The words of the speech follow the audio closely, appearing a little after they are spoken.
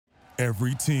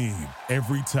Every team,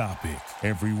 every topic,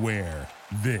 everywhere.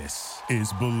 This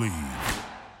is Believe.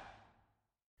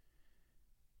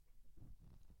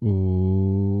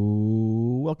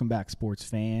 Ooh, welcome back, sports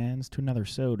fans, to another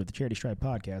SODE of the Charity Stripe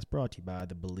Podcast, brought to you by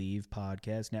the Believe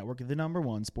Podcast Network, the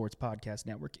 #1 sports podcast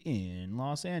network in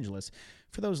Los Angeles.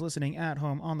 For those listening at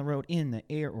home, on the road, in the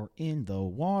air, or in the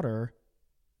water,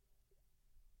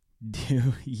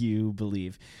 do you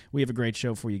believe? We have a great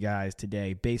show for you guys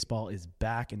today. Baseball is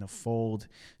back in the fold,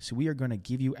 so we are going to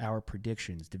give you our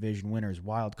predictions, division winners,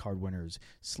 wild card winners,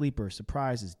 sleepers,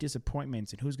 surprises,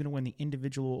 disappointments, and who's going to win the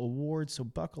individual awards. So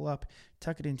buckle up,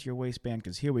 tuck it into your waistband,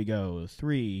 because here we go.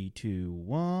 3, 2,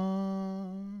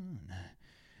 1.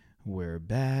 We're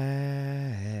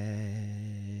back.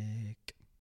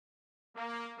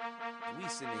 We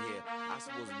sitting here, I'm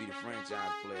supposed to be the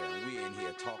franchise player, and we're in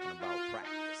here talking about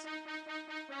practice. 5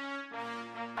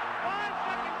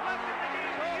 seconds left in the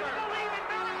game. Do you believe in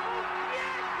miracles?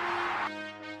 Yes!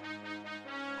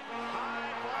 High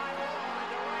fly ball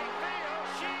into right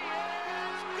field. She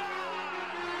is gone!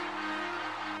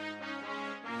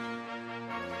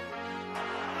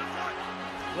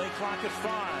 Play clock at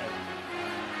 5.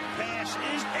 Pass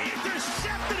is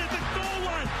intercepted at the goal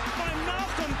line by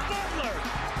Malcolm Butler.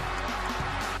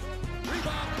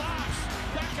 Rebound box.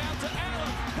 Back out to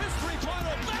Allen. His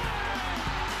three-pointer. Bang!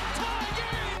 Tie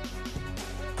game.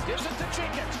 Gives it to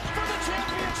Jenkins for the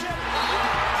championship.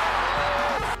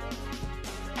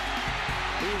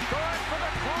 He's going for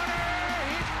the corner.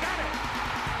 He's got it.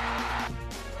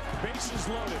 Bases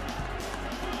loaded.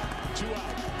 2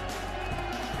 out.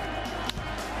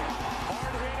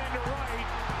 Hard hit into right.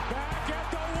 Back at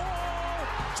the wall.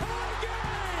 Tie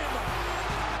game.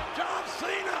 John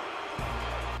Cena.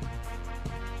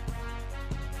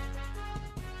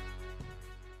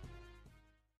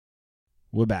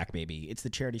 We're back, baby. It's the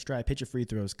Charity Stripe. Hit your free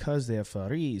throws, cause they're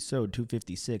free. SODE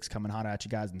 256 coming hot at you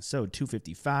guys in SODE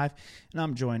 255. And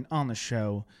I'm joined on the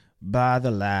show by the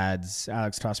lads,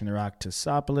 Alex Tossing the Rock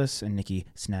Tosopoulos and Nikki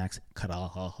Snacks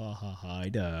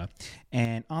Kadahida.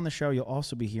 And on the show, you'll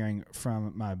also be hearing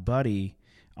from my buddy,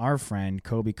 our friend,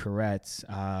 Kobe Koretz,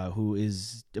 who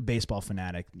is a baseball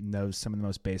fanatic, knows some of the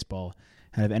most baseball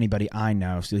out of anybody I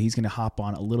know. So he's going to hop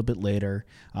on a little bit later.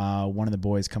 One of the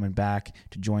boys coming back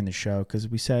to join the show because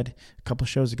we said a couple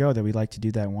shows ago that we like to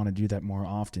do that and want to do that more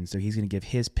often. So he's going to give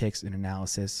his picks and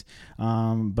analysis.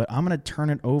 But I'm going to turn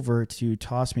it over to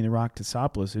Toss Me the Rock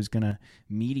Tosopoulos, who's going to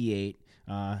mediate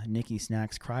Nikki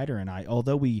Snacks Kreider and I.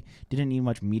 Although we didn't need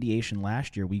much mediation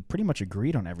last year, we pretty much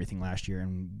agreed on everything last year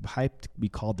and hyped we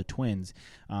called the Twins.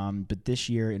 But this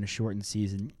year in a shortened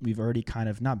season, we've already kind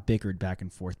of not bickered back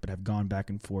and forth, but have gone back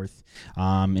and forth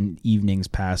in evenings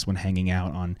past when hanging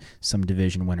out on some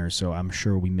division winners. So I'm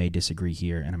sure we may disagree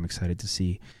here, and I'm excited to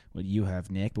see what you have,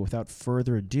 Nick. But without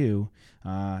further ado,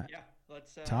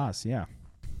 let's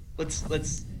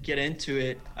get into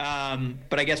it.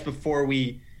 But I guess before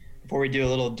we do a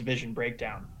little division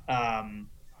breakdown,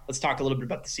 let's talk a little bit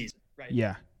about the season, right?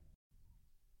 Yeah.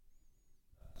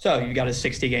 So you got a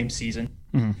 60-game season,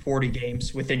 40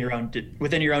 games within your own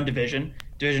division.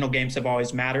 Divisional games have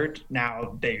always mattered.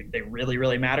 Now they really,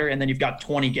 really matter. And then you've got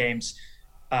 20 games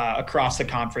across the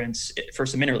conference for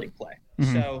some interleague play.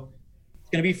 So it's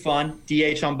going to be fun.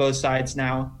 DH on both sides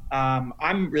now.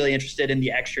 I'm really interested in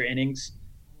the extra innings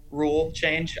rule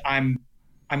change. I'm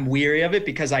weary of it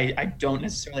because I don't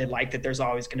necessarily like that there's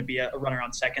always going to be a runner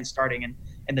on second starting in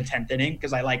the 10th inning,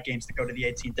 because I like games that go to the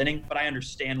 18th inning, but I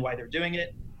understand why they're doing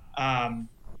it.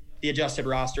 The adjusted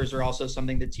rosters are also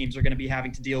something that teams are going to be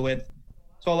having to deal with.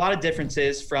 So a lot of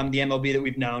differences from the MLB that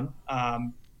we've known.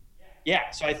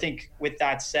 So I think with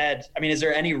that said, I mean, is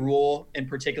there any rule in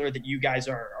particular that you guys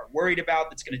are worried about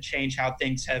that's going to change how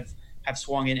things have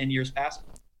swung in years past?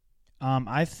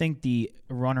 I think the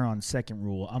runner on second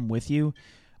rule, I'm with you.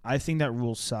 I think that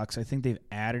rule sucks. I think they've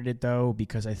added it, though,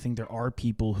 because I think there are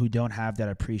people who don't have that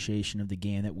appreciation of the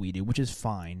game that we do, which is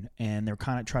fine. And they're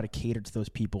kind of trying to cater to those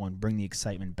people and bring the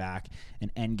excitement back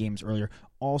and end games earlier.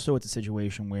 Also, it's a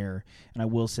situation where, and I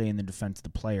will say in the defense of the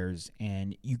players,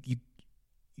 and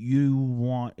you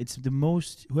want, it's the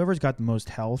most, whoever's got the most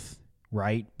health,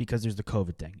 right? Because there's the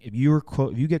COVID thing. If you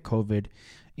get COVID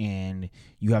and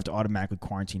you have to automatically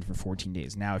quarantine for 14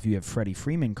 days. Now, if you have Freddie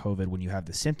Freeman COVID when you have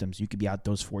the symptoms, you could be out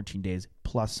those 14 days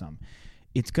plus some.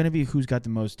 It's going to be who's got the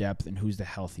most depth and who's the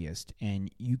healthiest.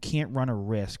 And you can't run a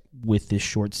risk with this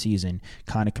short season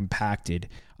kind of compacted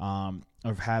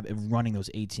of running those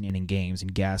 18-inning games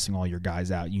and gassing all your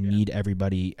guys out. You need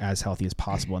everybody as healthy as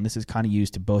possible, and this is kind of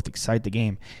used to both excite the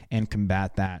game and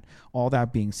combat that. All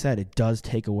that being said, it does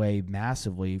take away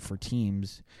massively for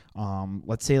teams.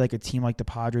 Let's say like a team like the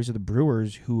Padres or the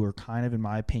Brewers, who are kind of, in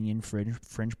my opinion,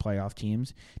 fringe playoff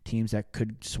teams that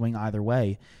could swing either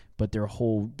way. But their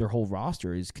whole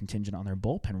roster is contingent on their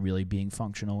bullpen really being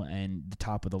functional and the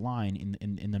top of the line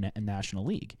in the National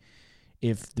League.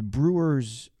 If the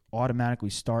Brewers automatically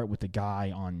start with a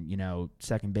guy on,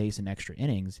 second base and extra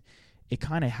innings, it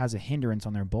kind of has a hindrance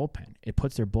on their bullpen. It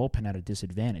puts their bullpen at a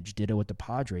disadvantage. Ditto with the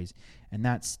Padres, and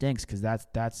that stinks because that's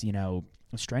a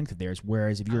strength of theirs.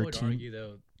 Whereas if you're a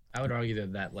team, I would argue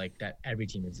that every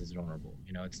team is as vulnerable.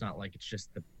 It's not like it's just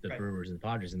the Brewers and the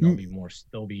Padres, and they'll be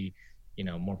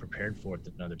more prepared for it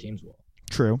than other teams will.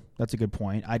 True. That's a good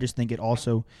point. I just think it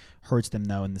also hurts them,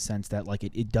 though, in the sense that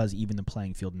it does even the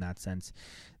playing field in that sense,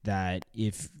 that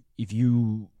if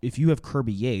you have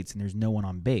Kirby Yates and there's no one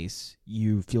on base,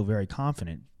 you feel very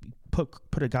confident.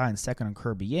 Put a guy in second on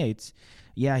Kirby Yates,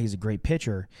 yeah, he's a great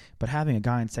pitcher, but having a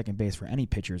guy in second base for any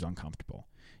pitcher is uncomfortable.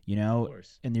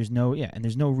 And there's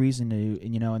no reason to,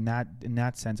 in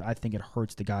that sense, I think it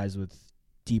hurts the guys with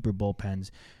deeper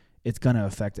bullpens. It's going to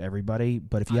affect everybody,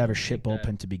 but if you have a shit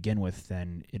bullpen to begin with,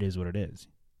 then it is what it is.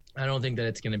 I don't think that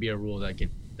it's going to be a rule that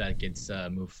gets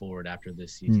moved forward after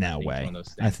this season. No way.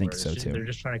 I think so too. They're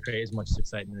just trying to create as much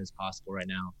excitement as possible right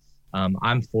now.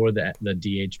 I'm for the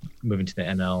DH moving to the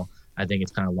NL. I think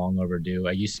it's kind of long overdue.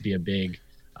 I used to be a big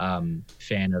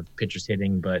fan of pitchers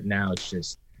hitting, but now it's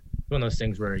just one of those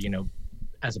things where,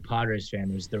 as a Padres fan,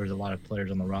 there was a lot of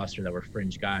players on the roster that were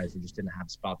fringe guys that just didn't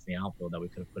have spots in the outfield that we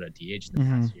could have put at DH in the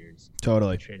past years.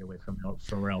 Totally. Traded away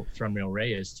from Real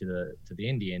Reyes to the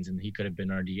Indians, and he could have been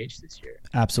our DH this year.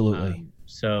 Absolutely.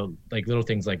 So little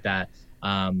things like that.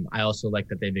 I also like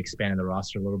that they've expanded the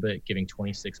roster a little bit, giving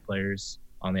 26 players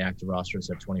on the active roster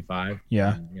instead of 25.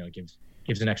 Yeah. And,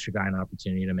 gives an extra guy an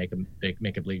opportunity to make a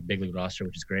big league roster,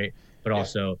 which is great. But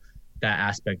also that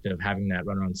aspect of having that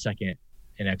runner on second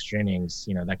in extra innings,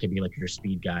 that could be like your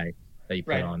speed guy that you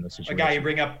put on those situations. A guy you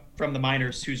bring up from the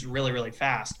minors who's really, really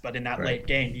fast, but in that late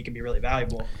game, he can be really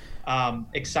valuable.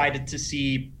 Excited to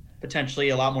see potentially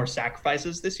a lot more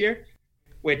sacrifices this year,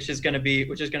 which is going to be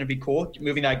cool.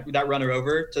 Moving that runner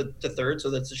over to third, so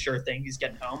that's a sure thing. He's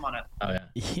getting home on it. Oh yeah.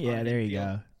 Yeah, there you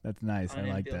go. That's nice. I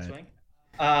like that. Swing.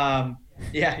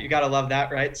 Yeah, you gotta love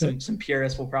that, right? Some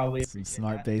purists will probably some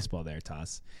smart baseball there,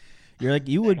 Toss.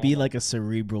 You would be like a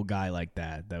cerebral guy like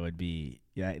that. That would be,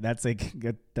 that's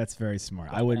very smart.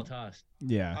 I would.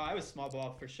 Yeah. I was small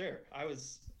ball for sure. I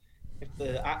was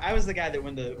the guy that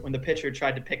when the pitcher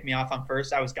tried to pick me off on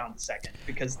first, I was gone to second,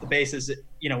 because the bases,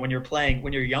 when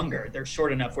you're younger, they're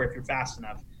short enough where if you're fast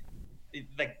enough,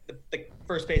 like the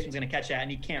first baseman's going to catch that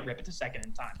and he can't rip it to second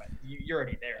in time, but you're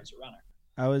already there as a runner.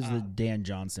 I was the Dan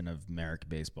Johnson of American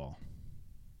baseball.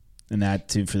 And that,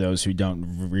 too, for those who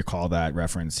don't recall that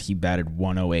reference, he batted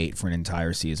 108 for an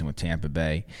entire season with Tampa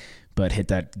Bay, but hit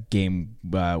that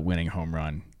game-winning home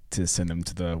run to send them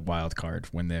to the wild card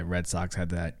when the Red Sox had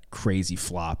that crazy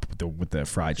flop with the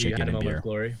fried chicken and beer. Of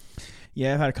glory?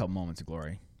 Yeah, I've had a couple moments of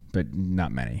glory, but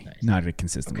not many. Nice. Not a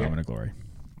consistent moment of glory.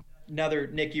 Another,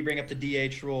 Nick, you bring up the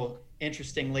DH rule.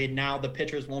 Interestingly, now the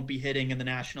pitchers won't be hitting in the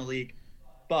National League,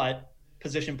 but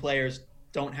position players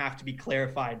don't have to be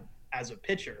clarified as a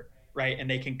pitcher, right? And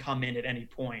they can come in at any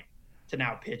point to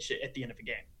now pitch at the end of a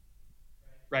game,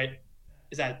 right?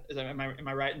 Am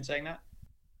I right in saying that?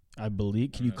 I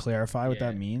believe. Can you clarify what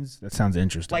that means? That sounds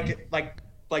interesting.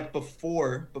 Like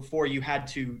before you had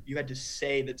to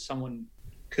say that someone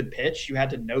could pitch. You had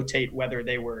to notate whether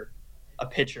they were a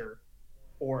pitcher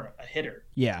or a hitter.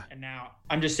 Yeah. And now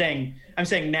I'm saying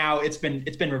now it's been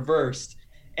reversed,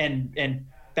 and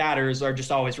batters are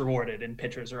just always rewarded and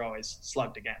pitchers are always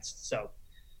slugged against. So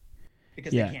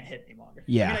because they can't hit any longer.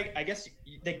 Yeah. I mean, I guess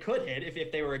they could hit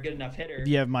if they were a good enough hitter. If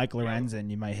you have Mike Lorenzen,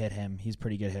 you might hit him. He's a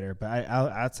pretty good hitter. But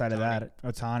outside of that,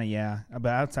 Ohtani, yeah.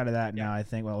 But outside of that, no, I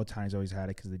think, Ohtani's always had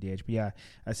it because of the DH. But yeah,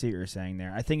 I see what you're saying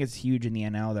there. I think it's huge in the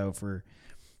NL, though,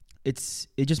 it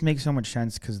just makes so much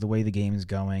sense because the way the game is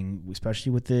going,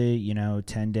 especially with the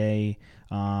 10-day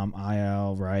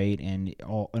IL, right, and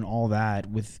all that,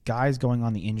 with guys going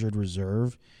on the injured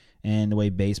reserve, and the way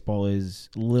baseball is,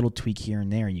 a little tweak here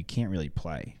and there, and you can't really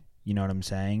play. You know what I'm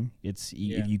saying?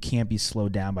 You can't be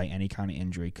slowed down by any kind of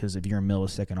injury, because if you're a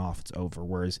millisecond off, it's over.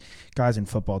 Whereas guys in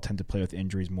football tend to play with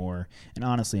injuries more, and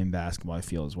honestly in basketball I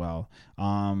feel as well.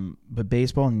 But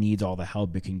baseball needs all the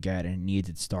help it can get, and it needs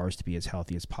its stars to be as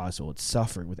healthy as possible. It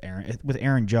suffered with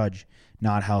Aaron Judge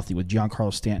not healthy, with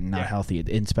Giancarlo Stanton not healthy, and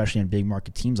especially in big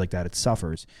market teams like that, it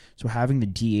suffers. So having the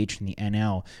DH in the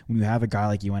NL, when you have a guy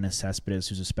like Yoenis Cespedes,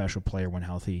 who's a special player when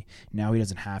healthy, now he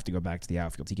doesn't have to go back to the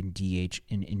outfield. He can DH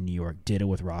in New York. Ditto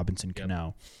with Robinson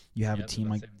Cano. You have a team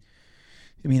like,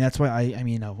 I mean, that's why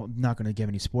I'm not going to give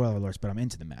any spoiler alerts, but I'm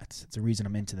into the Mets. It's a reason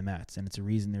I'm into the Mets, and it's a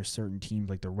reason there's certain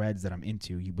teams like the Reds that I'm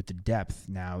into. With the depth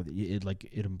now, it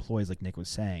employs, like Nick was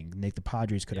saying. The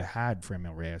Padres could have had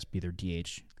Franmil Reyes be their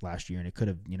DH last year, and it could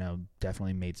have,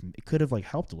 definitely made some. It could have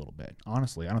helped a little bit.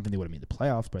 Honestly, I don't think they would have made the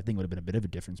playoffs, but I think it would have been a bit of a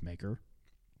difference maker.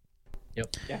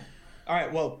 Yep. Yeah. All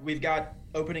right. Well, we've got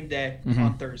opening day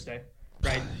on Thursday,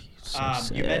 right?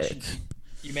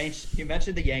 You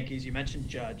mentioned the Yankees. You mentioned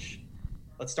Judge.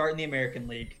 Let's start in the American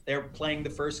League. They're playing the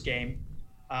first game.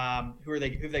 Who have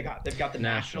they got? They've got the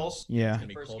Nationals. Yeah.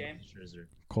 The first game.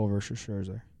 Cole versus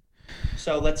Scherzer.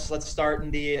 So let's start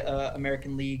in the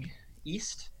American League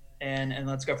East, and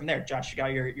let's go from there. Josh, you got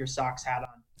your Sox hat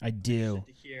on. I do.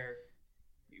 To hear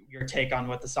your take on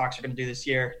what the Sox are going to do this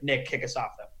year. Nick, kick us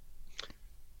off though.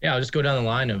 Yeah, I'll just go down the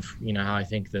line of how I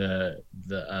think the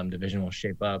division will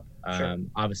shape up. Sure.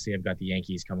 Obviously, I've got the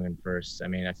Yankees coming in first. I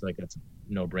mean, I feel like that's a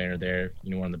no-brainer there.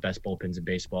 One of the best bullpens in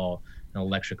baseball, an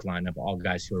electric lineup, all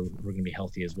guys who are going to be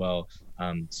healthy as well.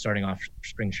 Starting off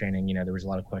spring training, there was a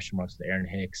lot of question marks with Aaron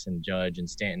Hicks and Judge and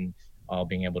Stanton all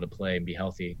being able to play and be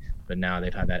healthy. But now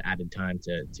they've had that added time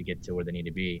to get to where they need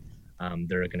to be.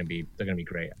 They're going to be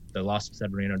great. The loss of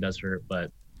Severino does hurt,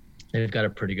 but they've got a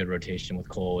pretty good rotation with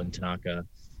Cole and Tanaka.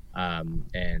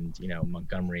 And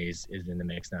Montgomery is in the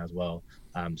mix now as well.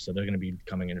 So they're going to be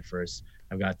coming in first.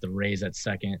 I've got the Rays at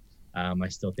second. I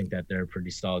still think that they're a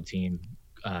pretty solid team,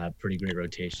 pretty great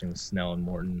rotation with Snell and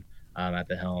Morton at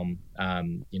the helm.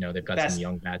 They've got some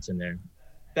young bats in there.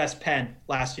 Best pen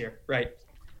last year, right?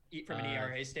 From an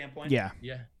ERA standpoint. Yeah.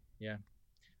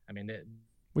 I mean,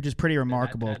 which is pretty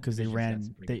remarkable because they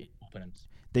ran.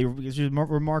 It's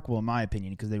remarkable in my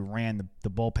opinion because they ran the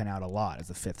bullpen out a lot as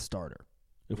the fifth starter.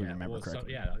 If we remember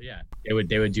correctly. They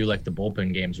would do like the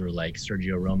bullpen games where like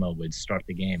Sergio Romo would start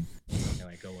the game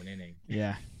and go an inning.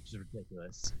 Yeah. Which is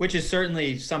ridiculous. Which is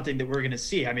certainly something that we're going to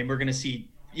see. I mean, we're going to see,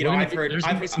 there's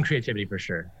going to be some creativity for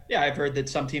sure. Yeah, I've heard that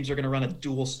some teams are going to run a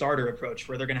dual starter approach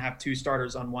where they're going to have two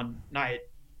starters on one night,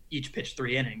 each pitch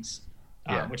 3 innings,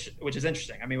 which is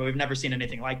interesting. I mean, we've never seen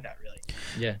anything like that really.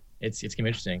 Yeah, it's going to be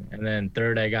interesting. And then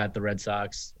third, I got the Red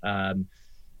Sox. I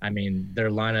mean, their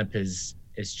lineup is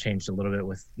changed a little bit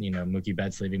with Mookie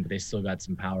Betts leaving, but they still got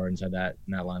some power inside in that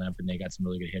lineup, and they got some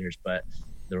really good hitters. But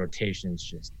the rotation is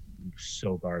just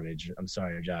so garbage. I'm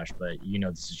sorry, Josh, but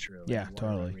this is true. Yeah,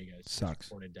 totally. Rodriguez sucks.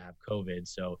 Reported to have COVID,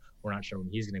 so we're not sure when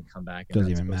he's going to come back.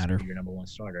 Doesn't even matter. Your number one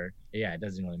starter. Yeah, it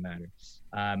doesn't really matter.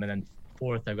 And then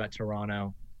fourth, I've got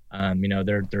Toronto.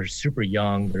 They're super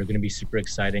young. They're going to be super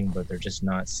exciting, but they're just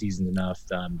not seasoned enough.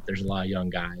 There's a lot of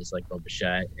young guys like Bo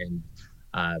Bichette and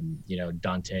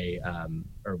Dante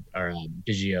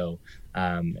Biggio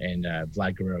and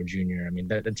Vlad Guerrero Jr. I mean,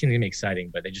 the team's gonna be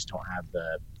exciting, but they just don't have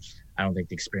the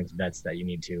experienced vets that you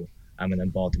need to. And then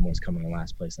Baltimore's coming in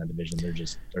last place in that division.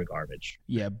 They're garbage.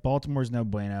 Yeah, Baltimore's no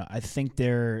bueno. I think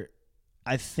they're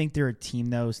a team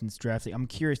though since drafting. I'm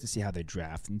curious to see how they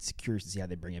draft and curious to see how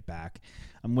they bring it back.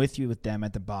 I'm with you with them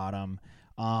at the bottom.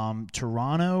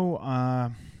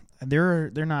 Toronto.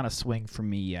 They're not a swing for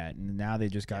me yet, and now they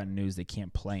just got news they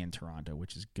can't play in Toronto,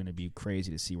 which is going to be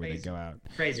crazy to see where they go out.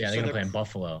 Crazy. Yeah, they're going to play in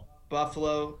Buffalo.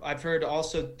 Buffalo. I've heard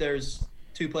also there's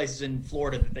 2 places in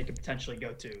Florida that they could potentially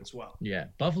go to as well. Yeah,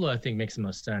 Buffalo I think makes the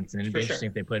most sense, and it'd be interesting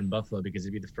if they played in Buffalo because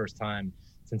it'd be the first time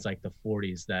since like the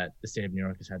 40s that the state of New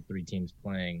York has had 3 teams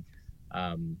playing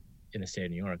in the state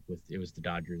of New York. It was the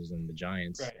Dodgers and the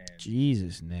Giants. Right. And,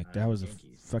 Jesus, Nick, that was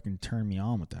fucking turn me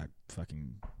on with that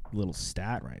fucking little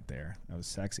stat right there. That was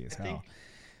sexy as hell.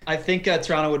 I think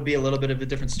Toronto would be a little bit of a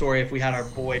different story if we had our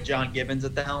boy John Gibbons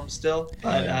at the helm still.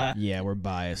 But yeah, we're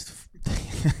biased.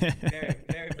 very,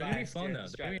 very they're gonna be fun though.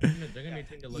 They're gonna be a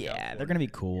team to look out for. They're gonna be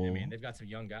cool. I mean, they've got some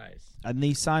young guys. And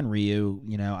they signed Ryu.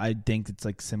 I think it's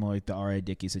like similar to the R.A.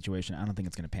 Dickey situation. I don't think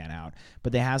it's gonna pan out.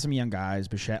 But they have some young guys.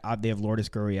 Bichette, they have Lourdes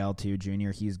Gurriel too,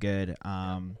 Jr. He's good.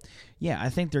 Yeah, I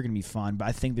think they're gonna be fun. But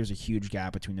I think there's a huge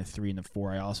gap between the 3 and the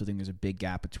 4. I also think there's a big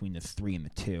gap between the 3 and the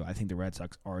 2. I think the Red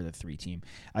Sox are the 3 team.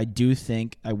 I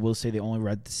will say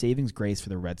the savings grace for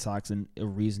the Red Sox and a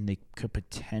reason they could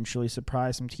potentially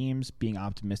surprise some teams, being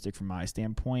optimistic from my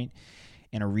standpoint,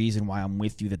 and a reason why I'm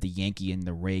with you that the Yankee and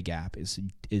the Ray gap is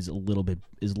a little bit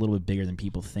bigger than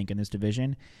people think in this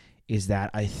division, is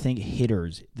that I think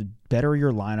hitters, the better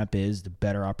your lineup is, the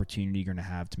better opportunity you're going to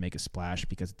have to make a splash,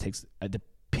 because it takes the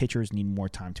pitchers need more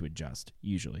time to adjust,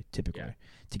 typically,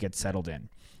 to get settled in.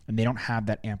 And they don't have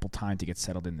that ample time to get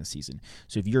settled in this season.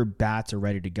 So if your bats are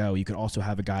ready to go, you could also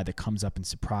have a guy that comes up and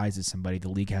surprises somebody the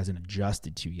league hasn't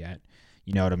adjusted to yet.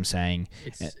 You know what I'm saying?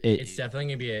 It's definitely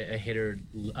going to be a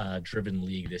hitter-driven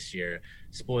league this year.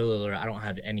 Spoiler alert, I don't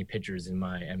have any pitchers in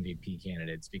my MVP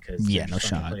candidates because no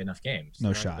shot. Don't play enough games.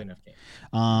 No shot.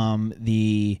 Let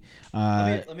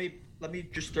me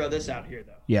just throw this out here,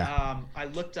 though. Yeah. I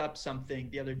looked up something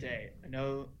the other day. I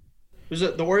know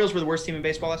the Orioles were the worst team in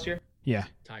baseball last year? Yeah.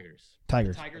 Tigers.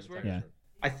 The Tigers were? Yeah.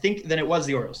 I think then it was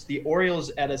the Orioles. The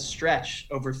Orioles at a stretch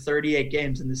over 38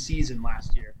 games in the season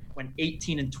last year went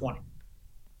 18-20.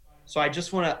 So I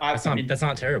just want to. That's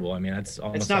not terrible. I mean, that's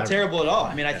almost. It's not terrible at all.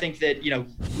 I mean, I think that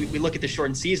we look at the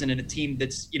shortened season, and a team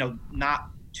that's not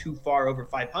too far over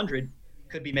 500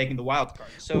 could be making the wild card.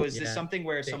 So is this something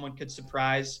where someone could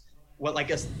surprise?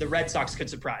 The Red Sox could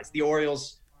surprise. The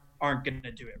Orioles aren't going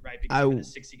to do it, right?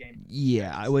 Because it's a 60-game.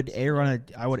 Yeah, I would err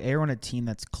on a team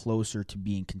that's closer to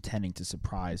being contending to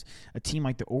surprise. A team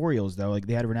like the Orioles, though, like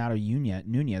they had Renato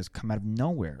Nunez come out of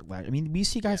nowhere. I mean, we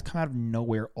see guys come out of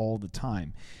nowhere all the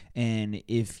time. And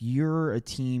if you're a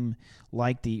team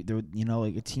like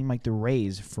like a team like the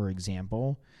Rays, for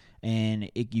example, and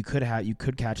you could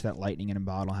catch that lightning in a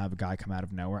bottle and have a guy come out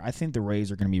of nowhere. I think the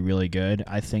Rays are going to be really good.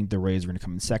 I think the Rays are going to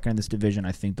come in second in this division.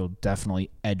 I think they'll definitely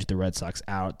edge the Red Sox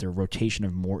out. Their rotation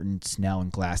of Morton, Snell,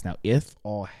 and Glass now, if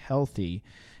all healthy,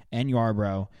 and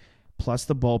Yarbrough, plus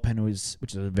the bullpen,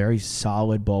 which is a very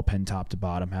solid bullpen top to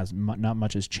bottom, not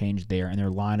much has changed there, and their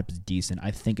lineup is decent.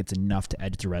 I think it's enough to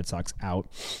edge the Red Sox out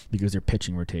because their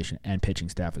pitching rotation and pitching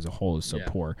staff as a whole is so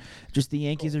poor. Just the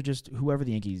Yankees are just whoever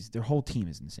the Yankees, their whole team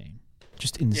is insane.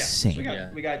 Just insane.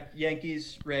 So we got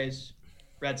Yankees, Rays,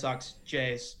 Red Sox,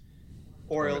 Jays,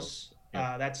 Orioles.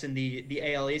 That's in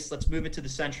the AL East. Let's move into the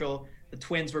Central. The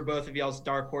Twins were both of y'all's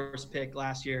dark horse pick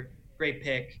last year. Great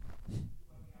pick.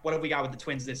 What have we got with the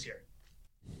Twins this year?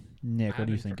 Nick, what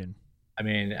are you thinking? I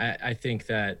mean, I think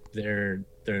that they're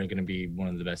going to be one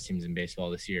of the best teams in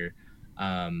baseball this year.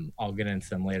 I'll get into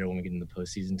them later when we get into the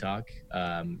postseason talk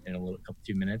in a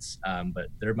few minutes. But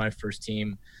they're my first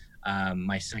team.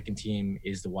 My second team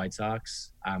is the White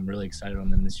Sox. I'm really excited on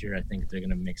them this year. I think they're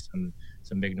going to make some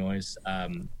big noise.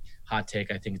 Hot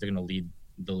take, I think they're going to lead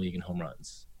the league in home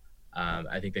runs.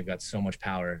 I think they've got so much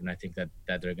power, and I think that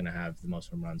they're going to have the most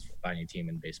home runs by any team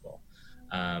in baseball.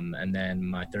 And then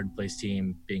my third place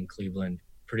team being Cleveland,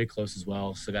 pretty close as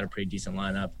well. So got a pretty decent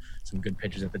lineup, some good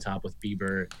pitchers at the top with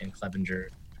Bieber and Clevenger.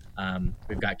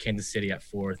 We've got Kansas City at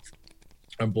fourth.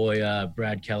 Our boy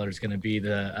Brad Keller is going to be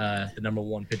the number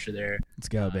one pitcher there. Let's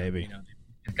go, baby.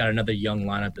 They've got another young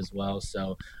lineup as well.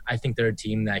 So I think they're a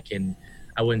team that can,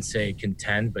 I wouldn't say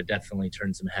contend, but definitely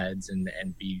turn some heads and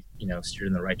be, steered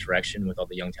in the right direction with all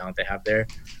the young talent they have there.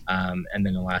 And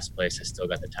then in last place, I still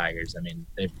got the Tigers. I mean,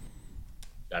 they've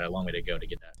got a long way to go to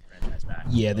get that franchise back.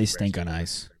 Yeah, they stink on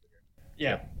ice.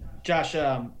 Yeah. Josh,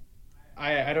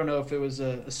 I don't know if it was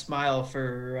a smile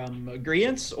for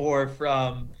agreeance or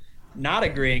from not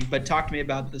agreeing, but talk to me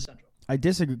about the Central. I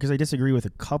disagree because I disagree with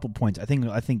a couple points. I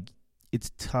think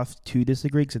it's tough to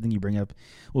disagree because I think you bring up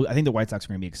 – I think the White Sox are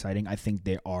going to be exciting. I think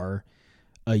they are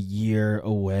a year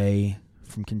away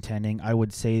from contending. I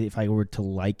would say if I were to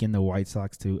liken the White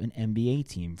Sox to an NBA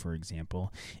team, for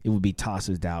example, it would be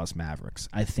Toss's Dallas Mavericks.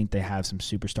 I think they have some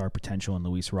superstar potential in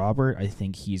Luis Robert. I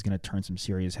think he's going to turn some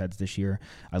serious heads this year.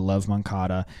 I love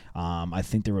Moncada. I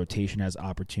think the rotation has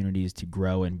opportunities to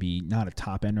grow and be not a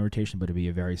top-end rotation, but to be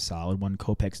a very solid one.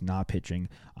 Kopech's not pitching,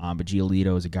 but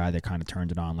Giolito is a guy that kind of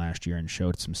turned it on last year and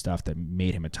showed some stuff that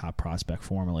made him a top prospect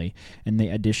formally. And the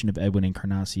addition of Edwin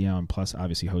Encarnacion, plus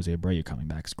obviously Jose Abreu coming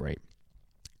back is great.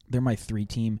 They're my three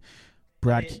team.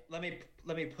 Brad, let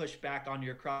me push back on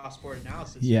your cross-sport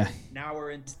analysis. Yeah. Now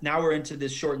we're into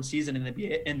this shortened season in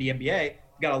the NBA.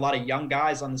 We've got a lot of young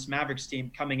guys on this Mavericks team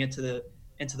coming into the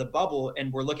bubble,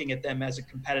 and we're looking at them as a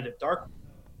competitive dark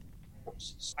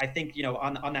horse. I think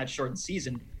on that shortened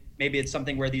season, maybe it's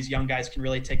something where these young guys can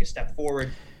really take a step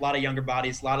forward. A lot of younger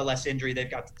bodies, a lot of less injury they've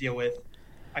got to deal with.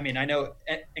 I mean, I know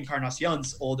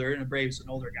Encarnacion's older and Abreu's an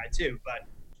older guy too, but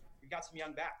got some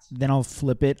young bats. Then I'll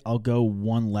flip it. I'll go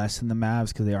one less than the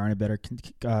Mavs because they are in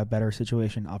a better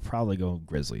situation. I'll probably go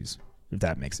Grizzlies if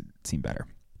that makes it seem better.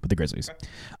 But the Grizzlies. Okay.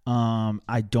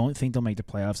 I don't think they'll make the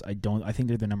playoffs. I think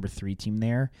they're the number 3 team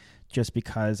there. just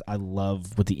because I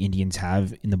love what the Indians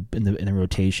have in the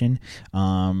rotation.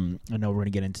 I know we're going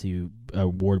to get into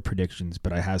award predictions,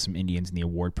 but I have some Indians in the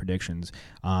award predictions.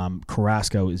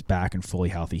 Carrasco is back and fully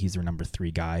healthy. He's their number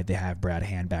 3 guy. They have Brad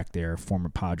Hand back there, former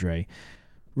Padre.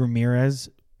 Ramirez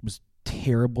was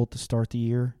terrible to start the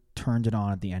year. Turned it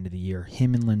on at the end of the year.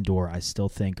 Him and Lindor, I still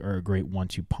think, are a great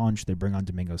 1-2 punch. They bring on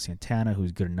Domingo Santana,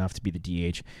 who's good enough to be the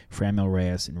DH. Franmil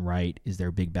Reyes and Wright is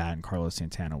their big bat, and Carlos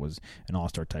Santana was an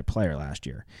all-star type player last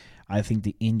year. I think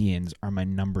the Indians are my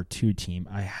number 2 team.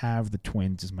 I have the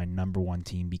Twins as my number 1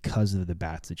 team because of the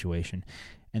bat situation.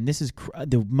 And this is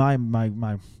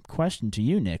my question to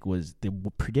you, Nick, was the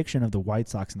prediction of the White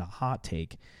Sox in the hot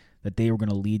take that they were going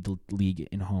to lead the league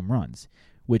in home runs,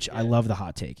 which I love the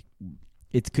hot take.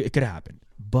 It could happen.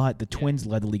 But the Twins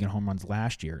led the league in home runs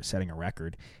last year, setting a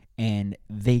record, and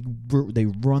they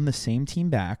run the same team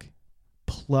back,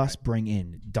 plus bring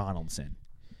in Donaldson.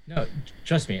 No,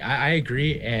 trust me, I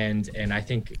agree, and I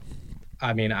think,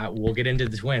 we'll get into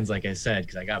the Twins, like I said,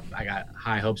 because I got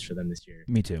high hopes for them this year.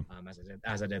 Me too.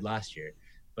 As I did last year.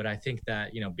 But I think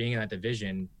that, being in that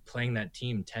division, playing that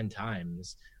team 10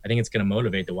 times, I think it's going to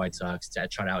motivate the White Sox to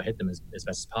try to out-hit them as best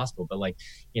as possible. But,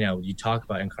 you talk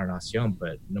about Encarnacion,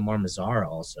 but Nomar Mazara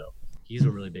also, he's a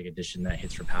really big addition that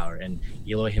hits for power. And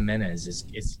Eloy Jimenez is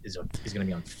going to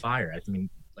be on fire. I mean,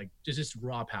 just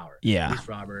raw power. Yeah. Luis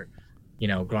Robert,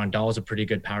 Grandal is a pretty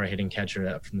good power hitting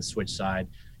catcher from the switch side.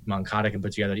 Moncada can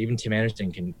put together. Even Tim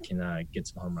Anderson can get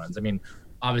some home runs. I mean,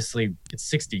 obviously it's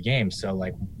 60 games, so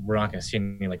we're not going to see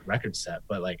any record set,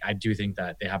 but I do think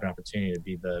that they have an opportunity to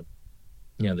be the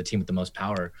team with the most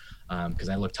power, because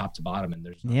I look top to bottom and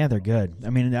they're good. I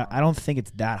mean, I don't think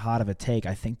it's that hot of a take.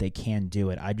 I think they can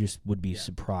do it. I just would be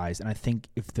surprised, and I think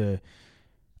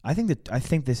I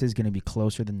think this is going to be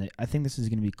closer than the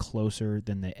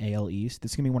AL East.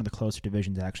 This is going to be one of the closer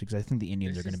divisions, actually, because I think the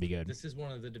Indians are going to be good. This is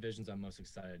one of the divisions I'm most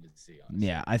excited to see, honestly.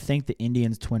 Yeah, I think the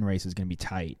Indians-Twin race is going to be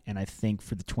tight, and I think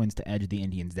for the Twins to edge the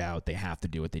Indians out, they have to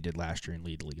do what they did last year and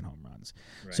lead the league in home runs.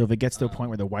 Right. So if it gets to a point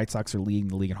where the White Sox are leading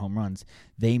the league in home runs,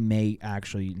 they may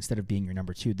actually, instead of being your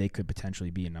number 2, they could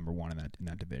potentially be a number 1 in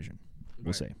that division.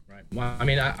 We'll see. Right. Well, I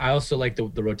mean, I also like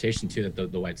the rotation, too,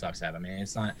 that the White Sox have. I mean,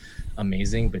 it's not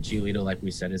amazing, but Giolito, like we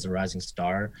said, is a rising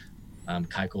star.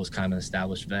 Keuchel is kind of an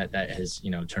established vet that has,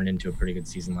 turned into a pretty good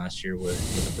season last year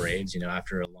with the Braves,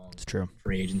 after a long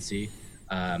free agency.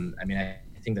 I mean, I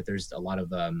think that there's a lot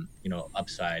of,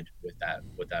 upside with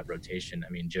that rotation. I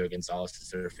mean, Joe Gonzalez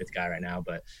is their 5th guy right now,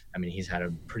 but, I mean, he's had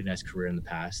a pretty nice career in the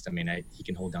past. I mean, he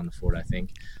can hold down the fort, I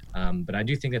think. But I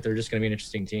do think that they're just going to be an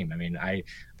interesting team. I mean,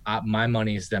 my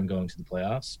money is them going to the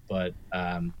playoffs, but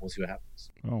we'll see what happens.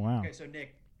 Oh, wow. Okay, so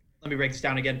Nick, let me break this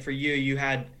down again. For you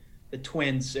had the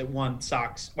Twins at 1,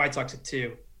 White Sox at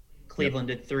 2,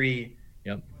 Cleveland at 3,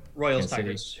 Royals,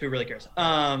 Tigers. Who really cares?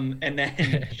 And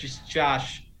then just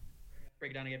Josh,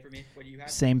 break it down again for me. What do you have?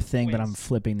 Same thing, Twins. But I'm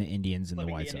flipping the Indians and the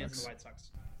White Sox.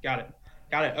 Got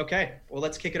it. Okay. Well,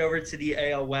 let's kick it over to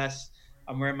the AL West.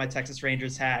 I'm wearing my Texas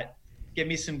Rangers hat. Give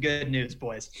me some good news,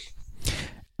 boys.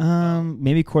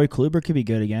 Maybe Corey Kluber could be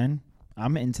good again.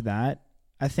 I'm into that.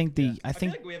 I think feel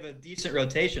like we have a decent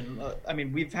rotation. I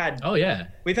mean, we've had Lance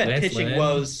pitching Lynn.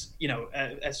 woes,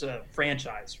 as a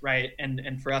franchise, right?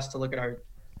 And for us to look at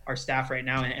our staff right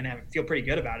now and feel pretty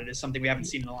good about it is something we haven't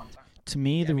seen in a long time. To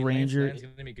me, the Rangers is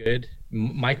going to be good.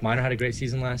 Mike Minor had a great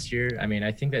season last year. I mean,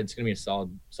 I think that it's going to be a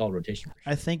solid rotation.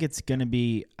 I think it's going to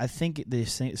be. I think the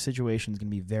situation is going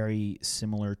to be very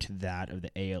similar to that of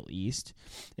the AL East,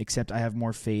 except I have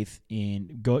more faith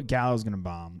in Gallo's going to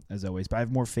bomb as always, but I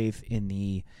have more faith in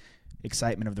the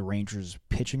excitement of the Rangers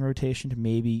pitching rotation to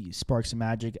maybe spark some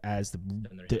magic as the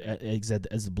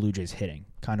Blue Jays hitting,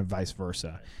 kind of vice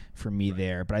versa for me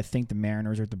there. But I think the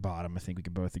Mariners are at the bottom. I think we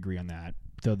could both agree on that.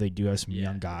 Though they do have some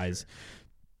young guys.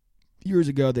 Sure. Years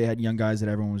ago, they had young guys that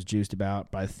everyone was juiced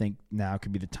about, but I think now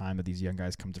could be the time that these young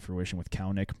guys come to fruition with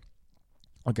Kelenic.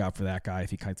 Look out for that guy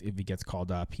if he gets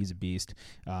called up. He's a beast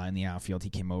in the outfield. He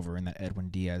came over in that Edwin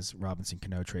Diaz Robinson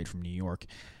Cano trade from New York.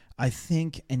 I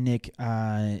think, and Nick,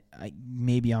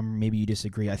 maybe you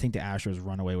disagree. I think the Astros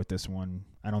run away with this one.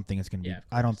 I don't think it's going to be.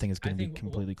 I don't think it's going to be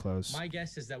completely close. My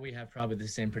guess is that we have probably the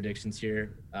same predictions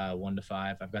here,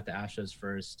 1-5. I've got the Astros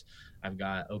first. I've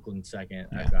got Oakland second.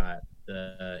 Yeah. I've got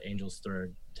the Angels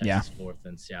third, Texas fourth,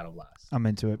 and Seattle last. I'm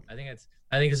into it. I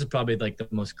think this is probably the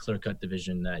most clear-cut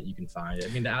division that you can find. I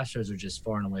mean, the Astros are just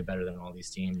far and away better than all these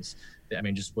teams. I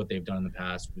mean, just what they've done in the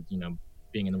past with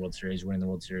being in the World Series, winning the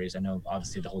World Series. I know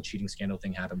obviously the whole cheating scandal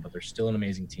thing happened, but they're still an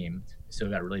amazing team. They still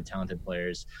got really talented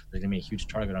players. There's gonna be a huge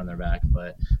target on their back,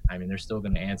 but I mean they're still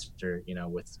gonna answer,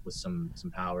 with some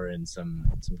power and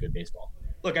some good baseball.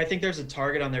 Look, I think there's a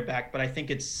target on their back, but I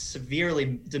think it's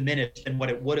severely diminished in what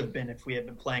it would have been if we had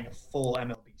been playing a full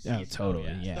MLB season. Yeah,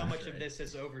 totally. Yeah. So much of this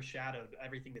has overshadowed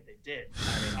everything that they did.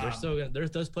 I mean, they're still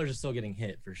those players are still getting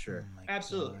hit for sure. Oh my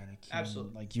Absolutely. God,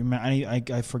 Absolutely. Like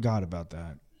I forgot about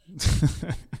that.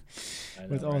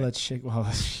 With all that shit,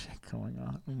 going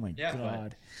on. Oh my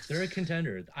God. They're a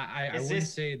contender. I wouldn't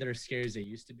say they're as scary as they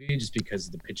used to be, just because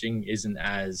the pitching isn't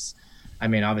as. I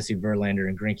mean, obviously Verlander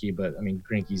and Greinke, but I mean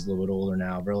Greinke's a little bit older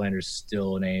now. Verlander's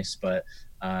still an ace, but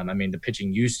I mean the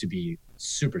pitching used to be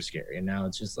super scary, and now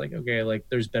it's just like, okay, like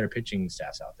there's better pitching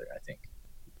staffs out there. I think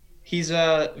He's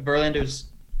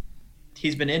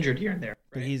he's been injured here and there, right?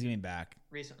 But he's getting back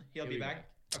recently. He'll be back.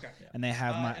 Okay. and they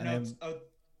have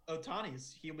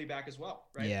Otani's he'll be back as well,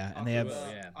 right? Yeah, and they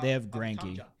have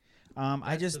Greinke.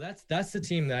 So that's the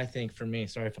team that I think for me.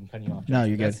 Sorry if I'm cutting you off. No,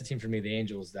 you're good. That's the team for me, the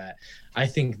Angels. That I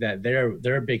think that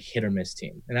they're a big hit or miss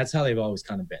team, and that's how they've always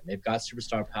kind of been. They've got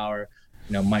superstar power.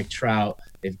 You know, Mike Trout.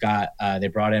 They've got they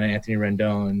brought in Anthony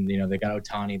Rendon. You know, they got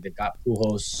Otani. They've got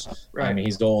Pujols. Right. I mean,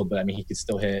 he's old, but I mean, he could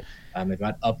still hit. They've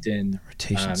got Upton.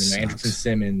 Anderson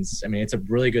Simmons. I mean, it's a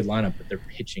really good lineup, but their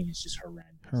pitching is just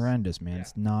horrendous. Man. Yeah.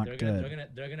 It's not good.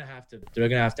 They're gonna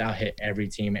have to out hit every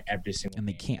team every single. And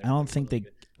they game. can't. I don't think they're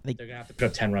gonna have to put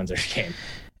up 10 runs every game.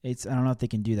 I don't know if they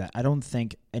can do that. I don't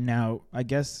think. And now I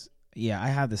guess I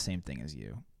have the same thing as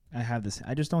you.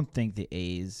 I just don't think the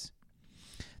A's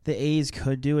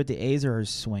could do it. The A's are a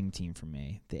swing team for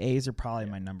me. The A's are probably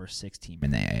my number 6 team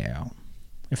in the AL,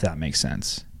 if that makes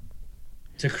sense.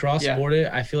 To cross-board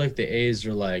it, I feel like the A's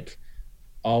are like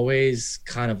always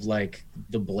kind of like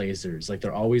the Blazers. Like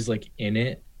they're always like in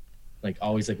it, like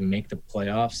always like make the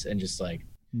playoffs and just like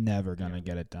never gonna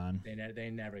get it done. They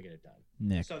never get it done.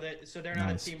 Nick. So they're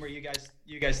not a team where you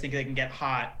guys think they can get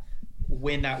hot,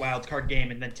 win that wild card game,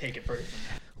 and then take it further from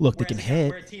that. Look, they can hit.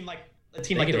 Where a team like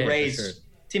the Rays.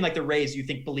 Team like the Rays, you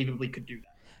think believably could do that?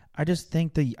 I just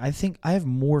think I have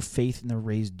more faith in the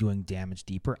Rays doing damage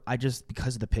deeper.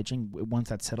 Because of the pitching, once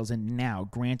that settles in. Now,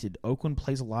 granted, Oakland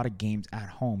plays a lot of games at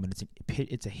home, and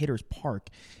it's a hitter's park,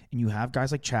 and you have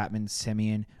guys like Chapman,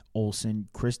 Semien, Olsen,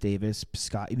 Chris Davis,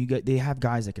 Scott. They have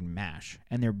guys that can mash,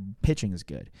 and their pitching is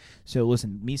good. So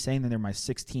listen, me saying that they're my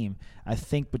 6th team, I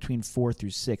think between 4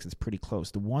 through 6 is pretty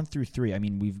close. The 1 through 3, I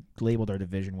mean, we've labeled our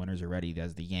division winners already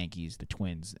as the Yankees, the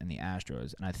Twins, and the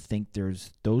Astros, and I think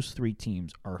those 3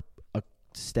 teams are a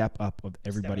step up of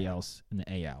everybody else in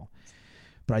the AL.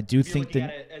 But I do think that at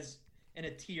it as in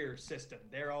a tier system,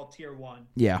 they're all tier 1.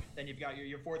 Yeah. Then you've got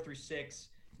your 4 through 6,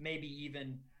 maybe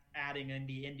even adding in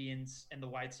the Indians and the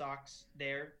White Sox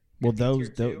there. Well, I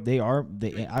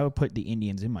would put the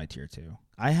Indians in my tier 2.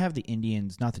 I have the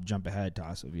Indians, not to jump ahead,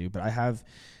 Toss of you, but I have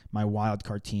my wild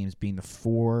card teams being the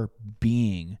 4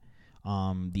 being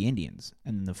the Indians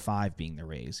and the 5 being the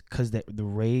Rays, because the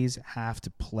Rays have to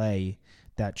play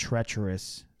that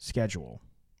treacherous schedule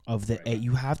of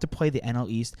you have to play the NL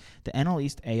East. The NL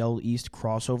East AL East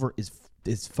crossover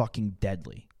is fucking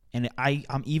deadly. And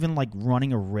I'm even like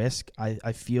running a risk.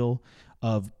 I feel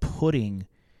I'm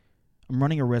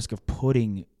running a risk of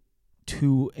putting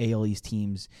 2 AL East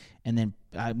teams and then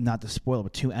not to spoil it,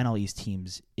 but 2 NL East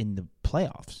teams in the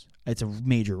playoffs. It's a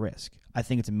major risk. I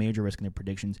think it's a major risk in their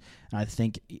predictions, and I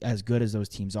think as good as those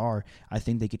teams are, I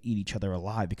think they could eat each other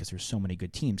alive because there's so many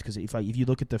good teams. Because if you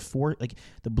look at the 4, like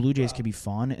the Blue Jays could be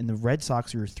fun, and the Red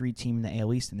Sox are a 3 team in the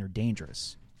AL East, and they're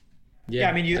dangerous. Yeah,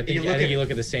 I mean, you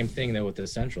look at the same thing though with the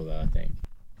Central though. I think.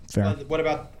 Fair. What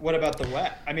about the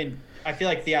West? I mean, I feel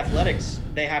like the Athletics,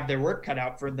 they have their work cut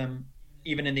out for them,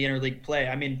 even in the interleague play.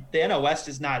 I mean, the NL West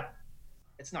it's not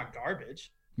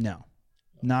garbage. No,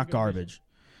 not garbage.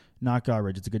 Not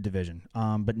garbage. It's a good division.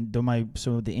 But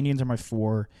the Indians are my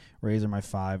 4, Rays are my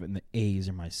 5, and the A's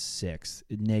are my 6.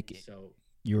 Nick,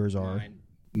 yours are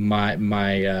my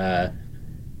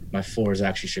 4 is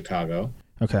actually Chicago.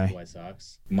 Okay. White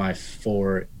Sox. My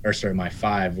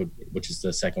 5, which is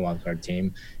the second wild card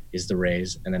team, is the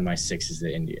Rays, and then my 6 is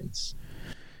the Indians.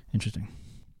 Interesting.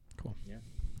 Cool. Yeah.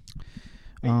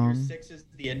 Your 6 is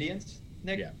the Indians,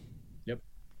 Nick? Yeah. Yep.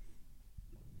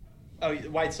 Oh,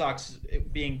 the White Sox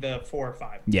being the 4 or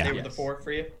 5. Yeah. They were the 4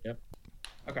 for you? Yep.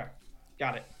 Okay.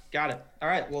 Got it. All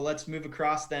right. Well, let's move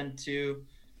across then to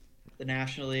the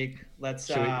National League. Let's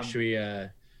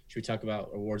Should we talk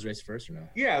about awards race first or no?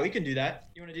 Yeah, we can do that.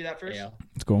 You want to do that first? AL.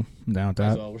 It's cool. I'm down with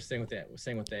that. Well, we're staying with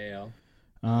the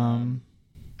AL.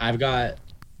 I've got.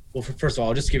 Well, first of all,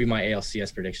 I'll just give you my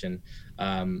ALCS prediction.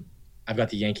 I've got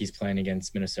the Yankees playing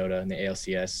against Minnesota in the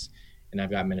ALCS, and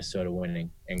I've got Minnesota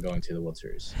winning and going to the World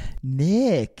Series.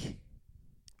 Nick.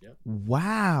 Yep.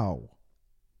 Wow.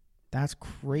 That's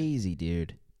crazy,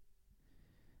 dude.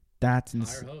 That's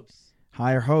higher hopes.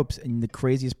 Higher hopes. And the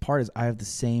craziest part is I have the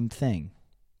same thing.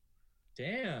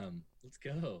 Damn. Let's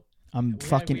go. I'm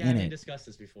fucking in it. We haven't discussed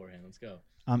this beforehand. Let's go.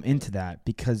 I'm into that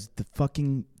because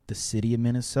the city of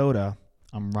Minnesota,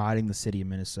 I'm riding the city of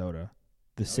Minnesota.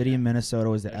 The city of Minnesota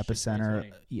was the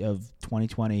epicenter of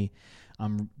 2020.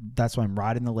 That's why I'm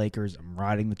riding the Lakers. I'm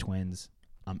riding the Twins.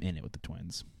 I'm in it with the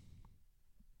Twins.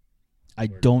 I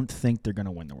don't think they're going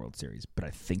to win the World Series, but I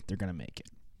think they're going to make it.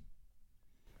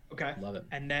 Okay. Love it.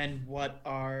 And then what's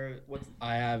I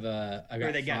have I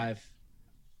got they 5.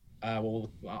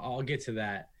 Well, I'll get to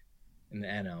that in the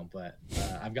NL, but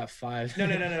I've got 5. No.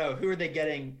 Who are they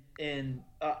getting in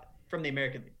from the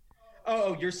American League?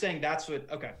 Oh, you're saying that's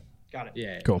what? Okay, got it.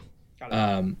 Yeah. Cool. Got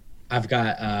it. I've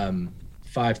got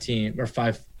 5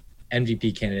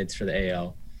 MVP candidates for the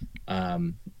AL.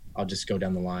 I'll just go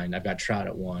down the line. I've got Trout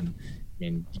at 1. I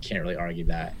mean, you can't really argue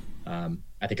that.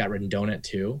 I think I Rendon at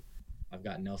 2. I've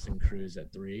got Nelson Cruz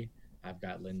at 3. I've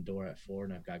got Lindor at 4,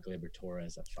 and I've got Gleyber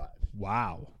Torres at 5.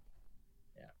 Wow.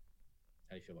 Yeah.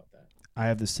 How do you feel about that? I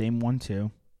have the same one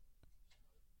too.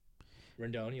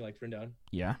 Rendon, you liked Rendon?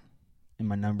 Yeah. And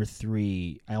my number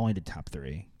 3, I only did top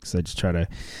 3 because I just try to.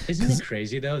 Isn't it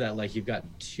crazy though that like you've got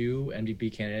 2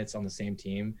 MVP candidates on the same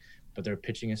team, but their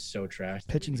pitching is so trash?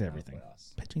 Pitching's everything.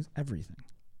 Pitching's everything.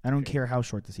 I don't care how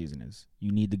short the season is.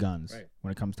 You need the guns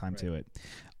when it comes time to it.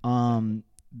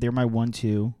 They're my 1,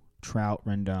 2, Trout,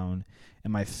 Rendon,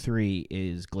 and my 3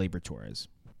 is Gleyber Torres.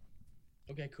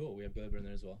 Okay, cool. We have Gleyber in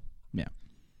there as well. Yeah.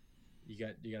 You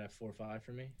got a 4 or 5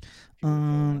 for me?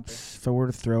 If I were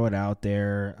to throw it out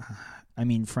there, I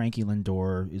mean Frankie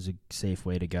Lindor is a safe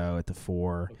way to go at the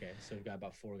 4. Okay, so we've got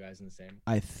about 4 guys in the same.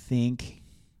 I think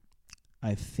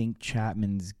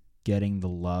Chapman's getting the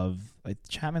love.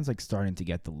 Chapman's like starting to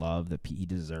get the love that he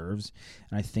deserves,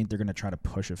 and I think they're going to try to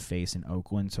push a face in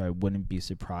Oakland. So I wouldn't be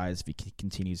surprised if he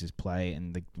continues his play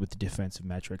and with the defensive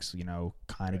metrics,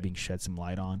 kind of being shed some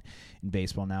light on in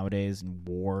baseball nowadays and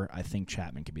WAR. I think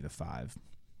Chapman could be the 5.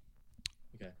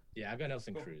 Okay, yeah, I've got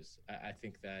Nelson Cruz. I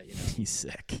think that he's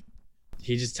sick.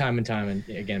 He just time and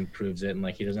again proves it, and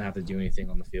like he doesn't have to do anything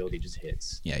on the field. He just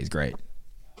hits. Yeah, he's great.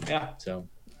 Yeah. So.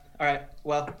 All right.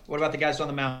 Well, what about the guys on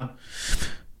the mound?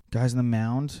 Guys on the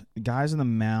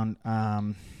mound.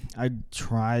 I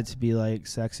tried to be like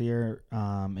sexier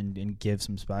and give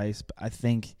some spice, but I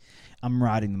think I'm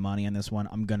riding the money on this one.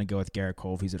 I'm gonna go with Garrett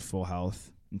Cole if he's at full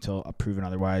health until proven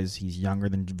otherwise. He's younger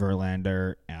than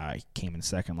Verlander. He came in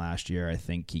second last year. I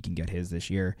think he can get his this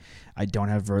year. I don't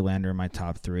have Verlander in my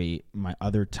top 3. My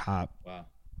other top. Wow.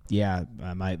 Yeah,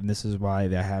 this is why I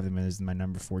have him as my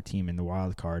number 4 team in the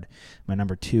wild card. My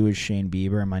number 2 is Shane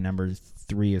Bieber, and my number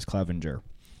 3 is Clevenger.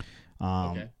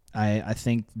 Okay. I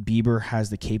think Bieber has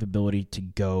the capability to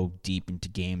go deep into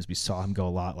games. We saw him go a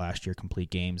lot last year, complete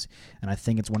games. And I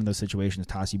think it's one of those situations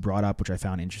Tassi brought up, which I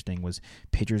found interesting, was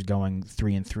pitchers going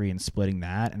 3-3 and splitting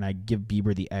that. And I give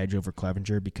Bieber the edge over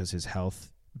Clevenger because his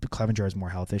health. Clevenger has more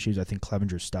health issues. I think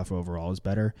Clevenger's stuff overall is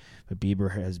better, but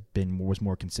Bieber was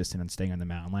more consistent on staying on the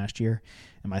mound last year.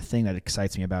 And my thing that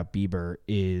excites me about Bieber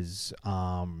is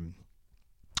our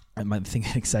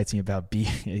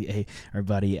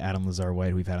buddy Adam Lazar White,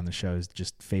 who we've had on the show, is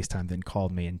just FaceTimed and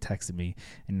called me and texted me,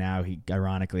 and now he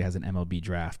ironically has an MLB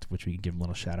draft, which we can give him a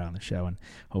little shout out on the show and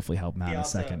hopefully help him out in a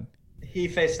second. He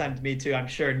FaceTimed me too. I'm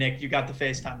sure, Nick, you got the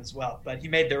FaceTime as well, but he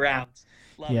made the rounds.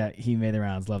 He made the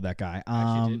rounds. Love that guy.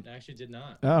 I actually did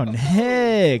not. Oh,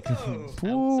 Nick. I'm sorry.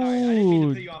 I didn't mean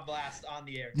to put you on blast on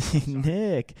the air.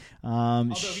 Nick.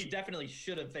 Although he definitely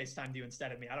should have FaceTimed you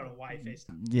instead of me. I don't know why he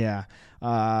FaceTimed. Yeah.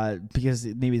 Because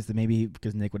maybe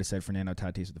because Nick would have said Fernando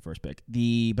Tatis with the first pick.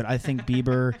 But I think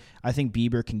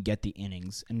Bieber can get the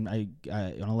innings, and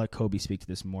I'll let Kobe speak to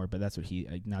this more. But that's what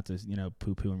not to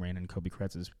poo-poo and rain on Kobe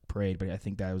Kretz's parade, but I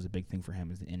think that was a big thing for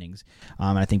him is the innings.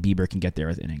 And I think Bieber can get there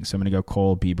with innings. So I'm going to go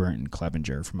Cole, Bieber, and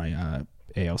Clevenger for my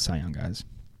AL Cy Young guys.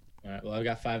 All right. Well, I've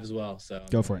got 5 as well. So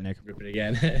go for it, Nick. Rip it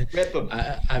again. Rip them.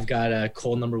 I've got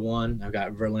Cole number 1. I've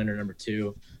got Verlander number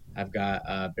 2. I've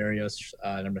got Barrios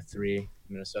number 3,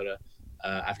 Minnesota.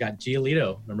 I've got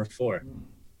Giolito number 4.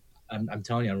 I'm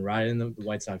telling you, I'm riding the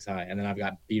White Sox high. And then I've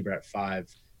got Bieber at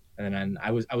 5. And then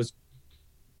I was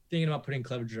thinking about putting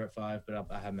Clevenger at 5, but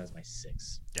I have him as my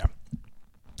 6. Yeah.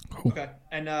 Cool. Okay.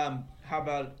 And how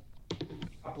about a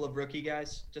couple of rookie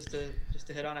guys just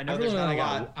to hit on? I know I've there's only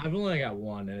not a lot. I've only got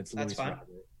 1, and it's That's Luis fine.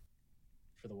 Robert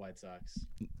for the White Sox.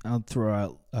 I'll throw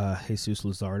out Jesus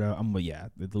Luzardo.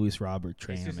 The Luis Robert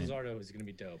train. Jesus Luzardo is going to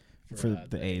be dope for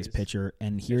the A's pitcher.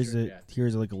 And here's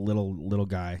like a little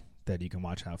guy that you can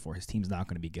watch out for. His team's not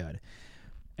going to be good.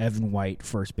 Evan White,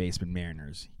 first baseman,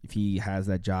 Mariners. If he has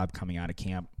that job coming out of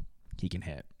camp, he can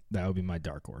hit. That would be my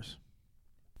dark horse.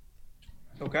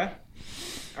 Okay.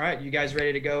 All right, you guys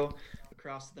ready to go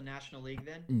across the National League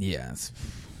then? Yes.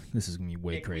 This is gonna be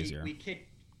way Nick, crazier.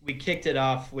 We kicked it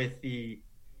off with the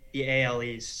AL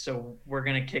East, so we're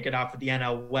gonna kick it off with the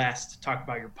NL West to talk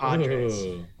about your Padres.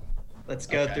 Ooh, Let's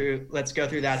go through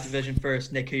that division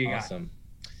first. Nick, who you got? awesome.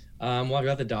 Well, I've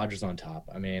got the Dodgers on top.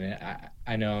 I mean,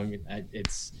 I know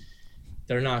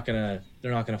they're not gonna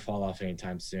fall off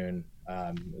anytime soon.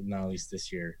 Not at least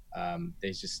this year.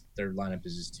 Their lineup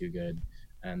is just too good,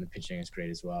 and the pitching is great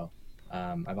as well.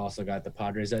 I've also got the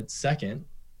Padres at second.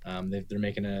 They're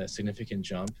making a significant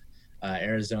jump.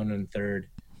 Arizona in third,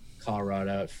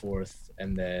 Colorado at fourth,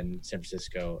 and then San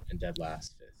Francisco in dead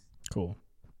last, fifth. Cool.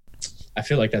 I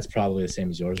feel like that's probably the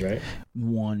same as yours, right?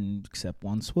 One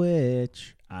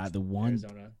switch.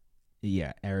 Arizona.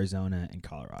 Yeah, Arizona and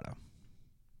Colorado.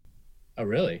 Oh,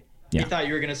 really? Yeah. You thought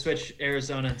you were gonna switch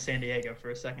Arizona and San Diego for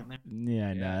a second there.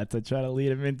 Yeah, no, that's to try to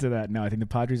lead him into that. No, I think the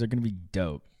Padres are going to be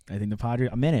dope. I think the Padres.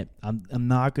 I'm in it. I'm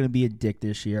not going to be a dick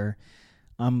this year.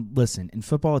 Listen, in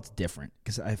football it's different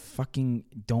because I fucking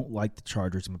don't like the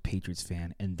Chargers. I'm a Patriots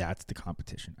fan, and that's the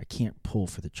competition. I can't pull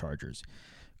for the Chargers.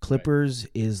 Clippers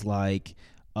is like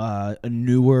a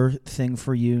newer thing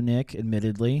for you, Nick.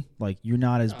 Admittedly, like you're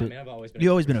not as big. I've always been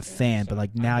You've always been a fan, but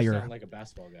like now you're like a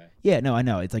basketball guy. Yeah, no, I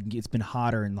know. It's like it's been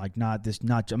hotter and like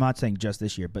I'm not saying just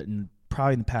this year, but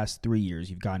probably in the past 3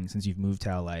 years since you've moved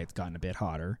to LA, it's gotten a bit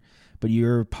hotter. But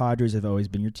your Padres have always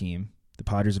been your team. The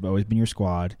Padres have always been your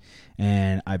squad,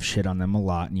 and I've shit on them a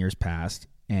lot in years past,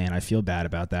 and I feel bad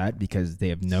about that because they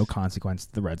have no consequence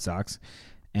to the Red Sox,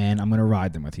 and I'm going to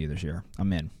ride them with you this year.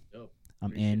 I'm in.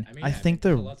 I'm in. I think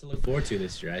there's a lot to look forward to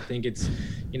this year. I think it's,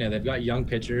 they've got young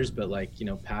pitchers, but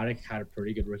Paddock had a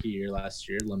pretty good rookie year last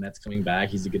year. Lamette's coming back.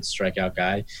 He's a good strikeout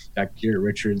guy. Got Garrett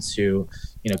Richards, who,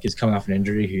 he's coming off an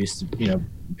injury, who used to,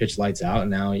 pitch lights out, and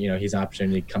now, he's an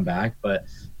opportunity to come back. But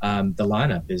the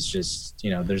lineup is just,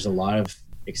 there's a lot of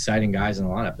exciting guys in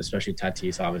the lineup, especially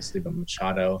Tatis, obviously, but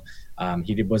Machado.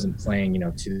 He wasn't playing,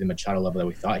 to the Machado level that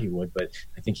we thought he would, but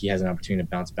I think he has an opportunity to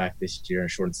bounce back this year in a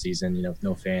shortened season, with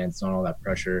no fans, not all that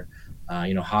pressure.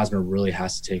 Hosmer really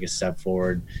has to take a step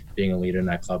forward, being a leader in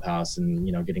that clubhouse and,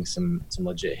 getting some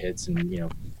legit hits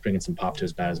and, bringing some pop to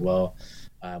his bat as well.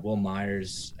 Will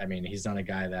Myers, he's not a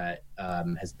guy that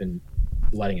has been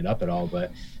lighting it up at all,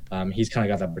 but he's kind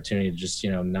of got the opportunity to just,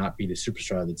 not be the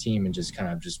superstar of the team and just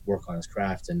kind of just work on his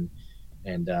craft and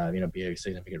be a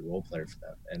significant role player for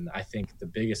them. And I think the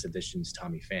biggest addition is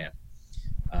Tommy Pham.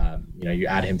 You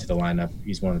add him to the lineup.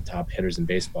 He's one of the top hitters in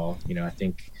baseball. I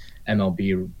think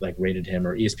MLB rated him,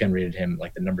 or ESPN rated him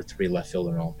like the number 3 left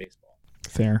fielder in all of baseball.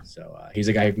 Fair. So he's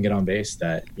a guy who can get on base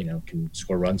that, can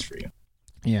score runs for you.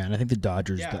 Yeah, and I think the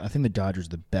Dodgers. I think the Dodgers are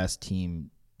the best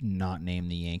team not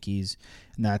named the Yankees,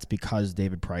 and that's because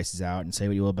David Price is out. And say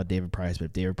what you will about David Price, but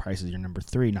if David Price is your number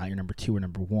 3, not your number 2 or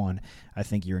number 1, I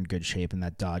think you're in good shape in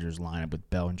that Dodgers lineup with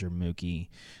Bellinger, Mookie,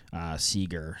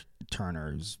 Seager,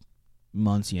 Turner's,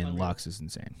 Muncy, and Lux is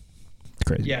insane. It's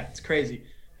crazy. Yeah, it's crazy.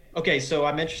 Okay, so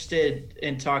I'm interested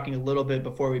in talking a little bit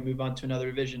before we move on to another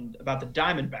division about the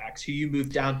Diamondbacks, who you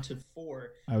moved down to 4.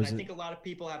 I think a lot of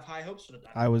people have high hopes for the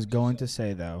Diamondbacks. I was going to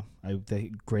say, though,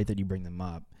 great that you bring them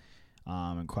up.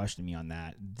 And question me on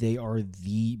that. They are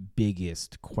the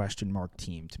biggest question mark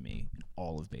team to me in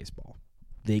all of baseball.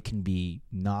 They can be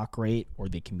not great or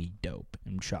they can be dope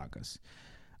and shock us.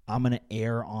 I'm going to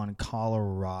err on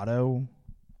Colorado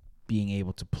being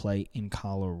able to play in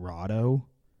Colorado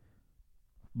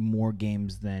more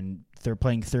games than they're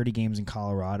playing 30 games in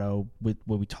Colorado with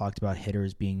what we talked about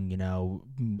hitters being,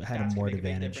 had a more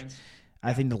advantage.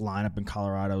 I think the lineup in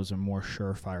Colorado is a more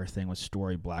surefire thing with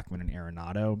Story, Blackman, and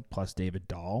Arenado, plus David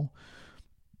Dahl.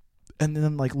 And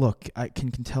then, look, is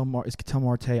Ketel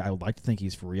Marte, I would like to think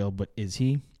he's for real, but is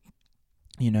he?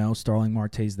 Starling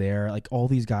Marte's there. All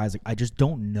these guys, I just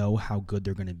don't know how good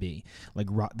they're going to be. The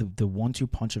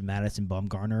 1-2 punch of Madison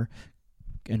Bumgarner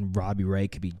and Robbie Ray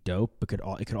could be dope, but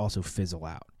it could also fizzle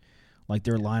out.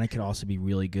 Their lineup could also be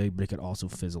really good, but it could also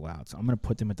fizzle out. So I'm going to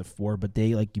put them at the 4, but they,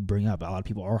 you bring up, a lot of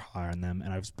people are high on them,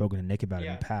 and I've spoken to Nick about it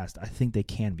in the past. I think they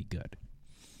can be good.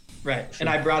 Right. Sure. And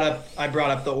I brought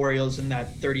up the Orioles in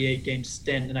that 38-game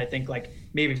stint, and I think,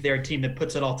 maybe if they're a team that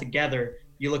puts it all together,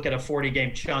 you look at a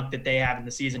 40-game chunk that they have in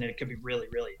the season, and it could be really,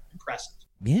 really impressive.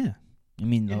 Yeah.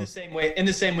 In the same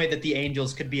way that the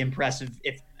Angels could be impressive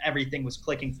if everything was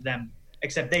clicking for them,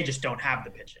 except they just don't have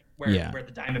the pitching, where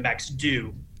the Diamondbacks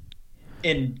do.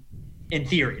 In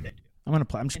theory, they do.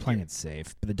 I'm just playing it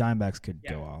safe, but the Diamondbacks could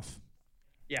go off.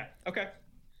 Yeah. Okay.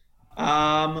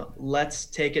 Let's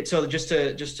take it. So just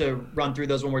to run through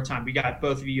those one more time, we got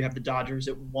both of you have the Dodgers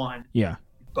at 1. Yeah.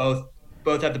 Both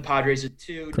both have the Padres at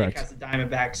 2. Correct. Nick has the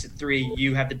Diamondbacks at 3.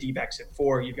 You have the D-backs at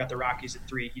 4. You've got the Rockies at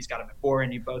 3. He's got them at 4,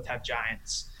 and you both have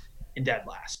Giants in dead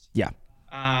last. Yeah.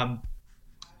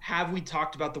 Have we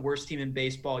talked about the worst team in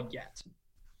baseball yet?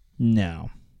 No.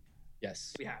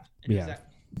 Yes. We have. We Who's have. that?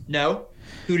 No.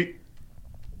 Who do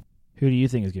you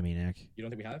think is going to be Nick? You don't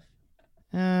think we have?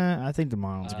 I think the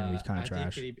Marlins are going to be kind of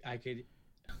trash.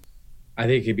 I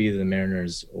think it could be the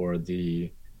Mariners or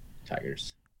the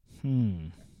Tigers.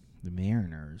 The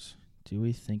Mariners. Do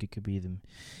we think it could be them?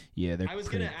 Yeah, they're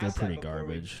pretty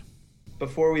garbage.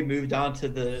 Before we moved on to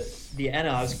the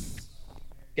NL, I was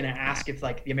going to ask if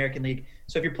like the American League.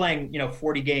 So if you're playing,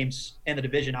 40 games in the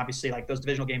division, obviously like those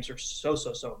divisional games are so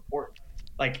important.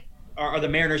 Like, are the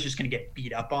Mariners just going to get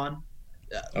beat up on?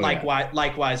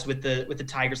 Likewise with the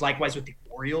Tigers. Likewise with the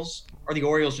Orioles. Are the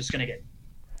Orioles just going to get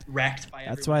wrecked by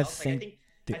everyone That's why else? I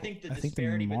think the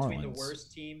disparity between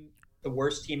the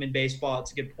worst team in baseball.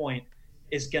 It's a good point.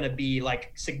 Is going to be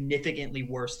like significantly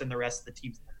worse than the rest of the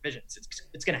teams in the divisions.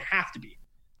 It's going to have to be.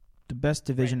 The best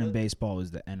division in baseball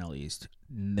is the NL East.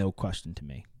 No question to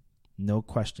me. No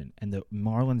question. And the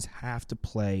Marlins have to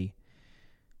play.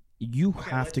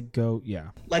 Have to go.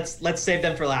 Yeah. Let's save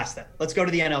them for last then. Let's go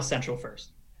to the NL Central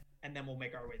first, and then we'll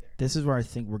make our way there. This is where I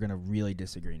think we're going to really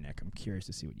disagree, Nick. I'm curious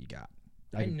to see what you got.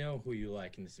 I know who you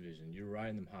like in this division. You're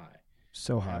riding them high.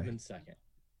 So I have high. them second.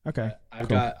 Okay.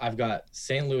 I've got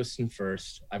St. Louis in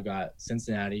first. I've got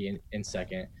Cincinnati in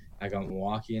second. I got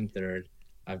Milwaukee in third.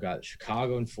 I've got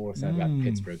Chicago in fourth, and I've got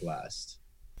Pittsburgh last.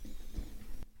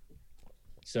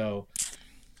 So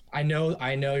I know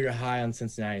you're high on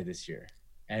Cincinnati this year.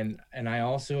 And I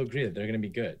also agree that they're going to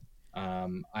be good.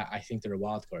 I think they're a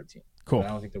wild card team. Cool. But I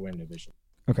don't think they're winning the division.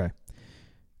 Okay.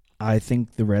 I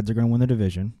think the Reds are going to win the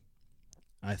division.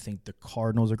 I think the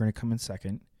Cardinals are going to come in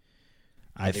second.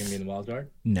 I think they're in the wild card?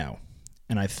 No.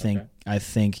 And I think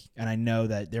and I know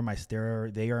that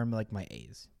they are like my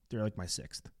A's. They're like my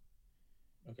sixth.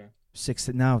 Okay.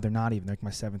 Sixth? No, they're not even. They're like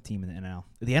my seventh team in the NL.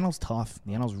 The NL's tough.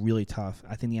 The NL's really tough.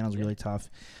 I think the NL's really tough.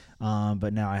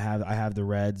 But now I have the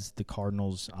Reds, the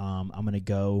Cardinals. I'm going to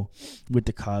go with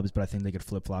the Cubs, but I think they could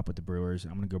flip-flop with the Brewers.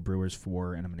 I'm going to go Brewers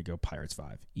 4, and I'm going to go Pirates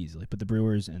 5 easily. But the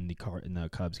Brewers and the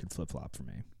Cubs could flip-flop for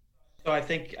me. So I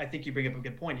think you bring up a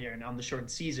good point here. And on the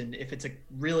shortened season, if it's a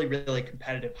really, really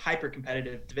competitive,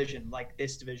 hyper-competitive division like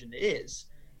this division is,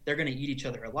 they're going to eat each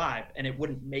other alive. And it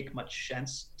wouldn't make much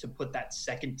sense to put that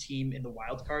second team in the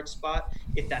wild card spot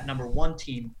if that number one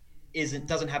team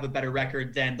doesn't have a better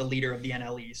record than the leader of the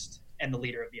NL East and the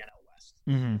leader of the NL West.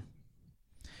 Mm-hmm.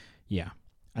 Yeah,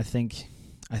 I think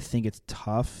it's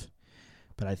tough,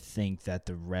 but I think that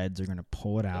the Reds are going to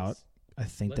pull it out.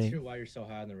 Let's hear why you're so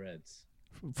high on the Reds.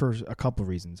 For a couple of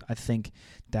reasons. I think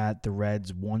that the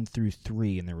Reds 1 through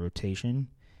 3 in their rotation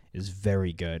is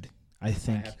very good. I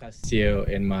have Castillo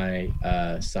in my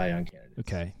Cy Young candidate.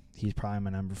 Okay, he's probably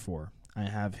my number 4. I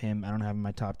have him. I don't have him in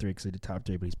my top 3 because he did top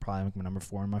 3, but he's probably my number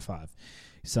 4 and my 5.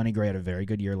 Sonny Gray had a very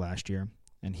good year last year,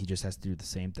 and he just has to do the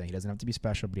same thing. He doesn't have to be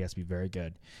special, but he has to be very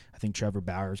good. I think Trevor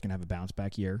Bauer is going to have a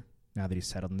bounce-back year now that he's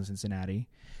settled in Cincinnati.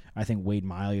 I think Wade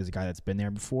Miley is a guy that's been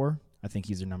there before. I think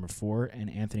he's their number 4, and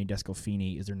Anthony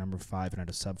Descalfini is their number 5 and had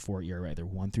a sub-4 ERA. Their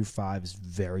 1 through 5 is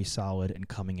very solid and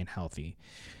coming in healthy.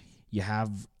 You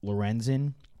have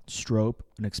Lorenzen, Strope,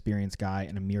 an experienced guy,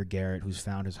 and Amir Garrett, who's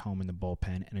found his home in the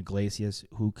bullpen, and Iglesias,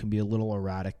 who can be a little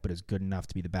erratic but is good enough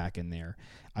to be the back end there.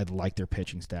 I like their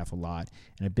pitching staff a lot.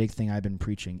 And a big thing I've been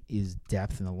preaching is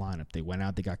depth in the lineup. They went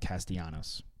out, they got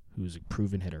Castellanos, who's a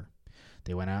proven hitter.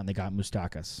 They went out and they got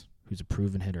Moustakas, who's a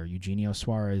proven hitter. Eugenio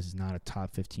Suarez is not a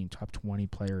top 15, top 20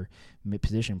 player,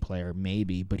 position player,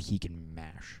 maybe, but he can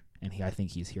mash. And I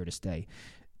think he's here to stay.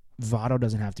 Votto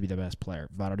doesn't have to be the best player.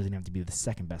 Votto doesn't have to be the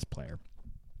second best player.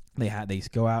 They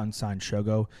go out and sign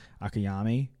Shogo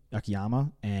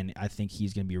Akiyama, and I think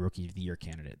he's going to be a Rookie of the Year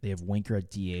candidate. They have Winker at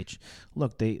DH.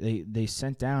 Look, they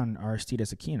sent down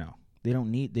Aristides Aquino. They don't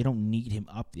need him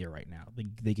up there right now.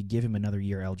 They could give him another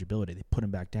year eligibility. They put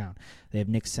him back down. They have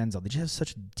Nick Senzel. They just have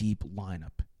such a deep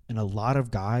lineup. And a lot of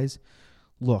guys,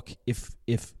 look,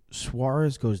 if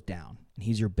Suarez goes down and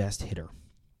he's your best hitter,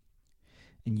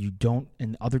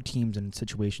 and other teams in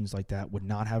situations like that would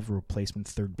not have a replacement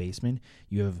third baseman,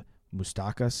 you have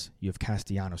Moustakas, you have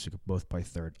Castellanos who could both play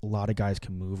third. A lot of guys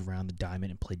can move around the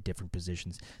diamond and play different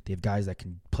positions. They have guys that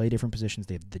can play different positions.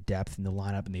 They have the depth in the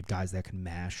lineup, and they have guys that can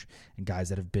mash and guys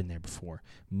that have been there before.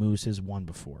 Moose has won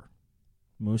before,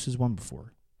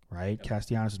 right? Yep.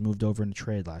 Castellanos has moved over in the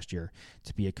trade last year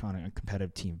to be a kind of a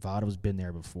competitive team. Votto's been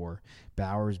there before.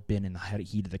 Bauer's been in the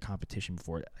heat of the competition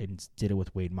before and did it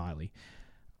with Wade Miley.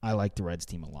 I like the Reds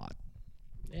team a lot.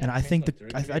 And I think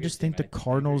I just think the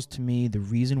Cardinals, to me, the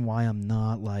reason why I'm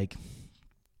not like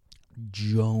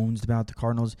jonesed about the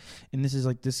Cardinals, and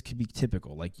this could be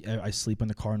typical. Like I sleep on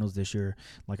the Cardinals this year,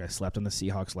 like I slept on the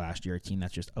Seahawks last year, a team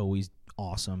that's just always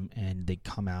awesome, and they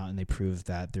come out and they prove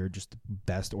that they're just the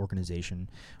best organization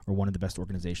or one of the best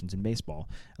organizations in baseball,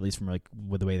 at least from like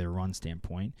with the way they run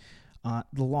standpoint.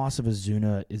 The loss of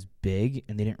Ozuna is big,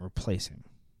 and they didn't replace him.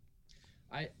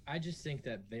 I just think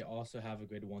that they also have a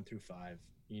good 1 through 5.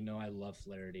 I love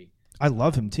Flaherty. I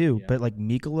love him too, Yeah. but like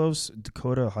Mikolas,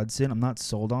 Dakota Hudson, I'm not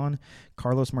sold on.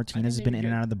 Carlos Martinez has been in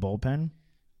and out of the bullpen.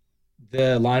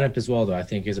 The lineup as well, though, I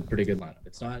think is a pretty good lineup.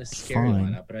 It's not a scary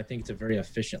Fine. lineup, but I think it's a very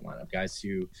efficient lineup. Guys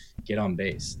who get on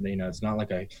base. It's not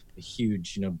like a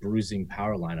huge, bruising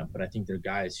power lineup, but I think they're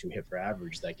guys who hit for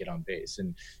average that get on base.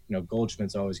 And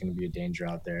Goldschmidt's always going to be a danger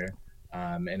out there.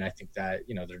 And I think that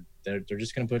they're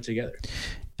just going to put it together.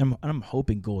 I'm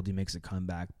hoping Goldie makes a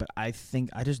comeback, but I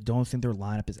just don't think their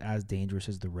lineup is as dangerous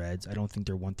as the Reds. I don't think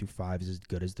their 1 through 5 is as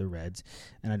good as the Reds,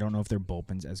 and I don't know if their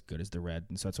bullpen's as good as the Reds,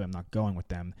 and so that's why I'm not going with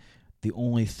them. The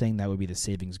only thing that would be the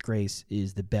savings grace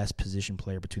is the best position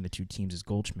player between the two teams is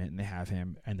Goldschmidt, and they have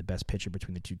him, and the best pitcher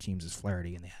between the two teams is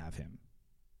Flaherty, and they have him.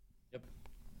 Yep.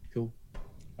 Cool.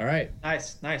 All right.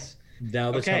 Nice.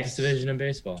 Now the toughest division in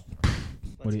baseball.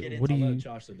 What do you? Let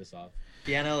Josh lead this off.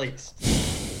 The NL East.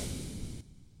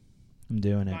 I'm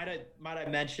doing it. Might I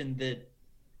mention that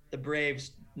the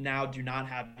Braves now do not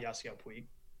have Yasiel Puig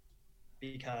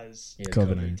because he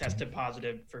COVID-19 tested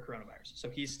positive for coronavirus, so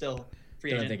he's still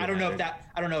free I agent. I don't know if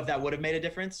that would have made a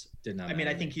difference. Did not. I mean,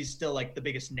 I think he's still like the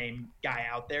biggest name guy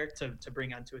out there to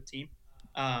bring onto a team.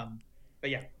 But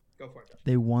yeah, go for it, Josh.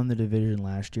 They won the division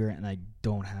last year, and I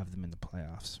don't have them in the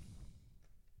playoffs.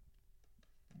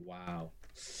 Wow.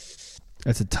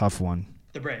 That's a tough one.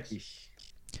 The Braves.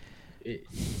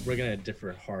 We're going to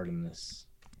differ hard in this.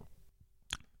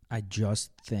 I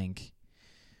just think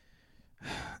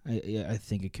I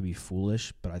think it could be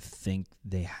foolish, but I think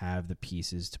they have the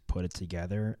pieces to put it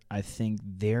together. I think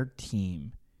their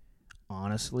team,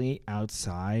 honestly,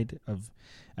 outside of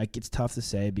it's tough to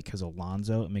say because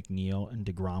Alonso, McNeil, and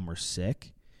DeGrom were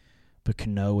sick, but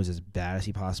Cano was as bad as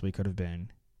he possibly could have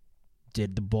been. The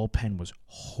bullpen was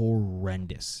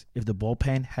horrendous. If the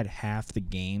bullpen had half the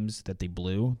games that they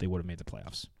blew, they would have made the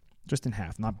playoffs. Just in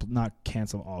half, not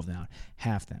cancel all of them out,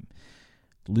 half them.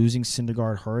 Losing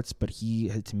Syndergaard hurts, but he,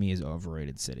 to me, is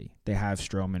overrated city. They have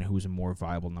Stroman, who's a more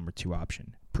viable number 2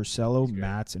 option. Purcello,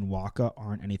 Matz, and Waka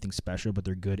aren't anything special, but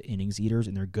they're good innings eaters,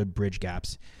 and they're good bridge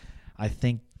gaps. I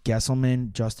think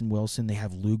Gesselman, Justin Wilson, they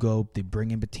have Lugo. They bring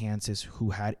in Betances,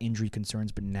 who had injury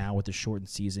concerns, but now with the shortened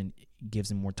season, it gives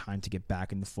him more time to get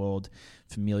back in the fold.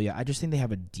 Familia, I just think they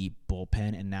have a deep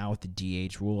bullpen, and now with the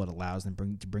DH rule, it allows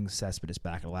them to bring Cespedes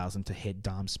back. It allows them to hit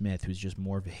Dom Smith, who's just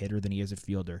more of a hitter than he is a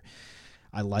fielder.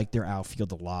 I like their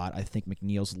outfield a lot. I think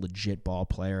McNeil's a legit ball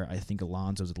player. I think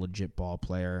Alonso's a legit ball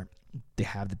player. They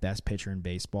have the best pitcher in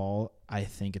baseball. I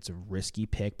think it's a risky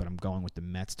pick, but I'm going with the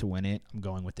Mets to win it. I'm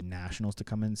going with the Nationals to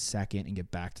come in second and get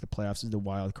back to the playoffs as the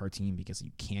wild card team because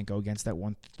you can't go against that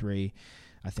 1-3.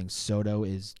 I think Soto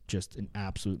is just an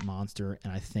absolute monster,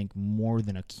 and I think more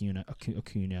than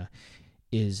Acuna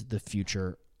is the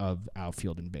future of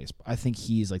outfield in baseball. I think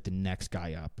he's like the next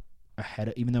guy up.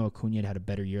 Even though Acuna had a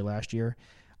better year last year,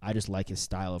 I just like his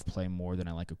style of play more than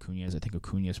I like Acuna's. I think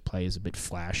Acuna's play is a bit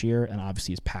flashier, and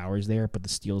obviously his power is there, but the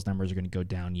steals numbers are going to go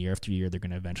down year after year. They're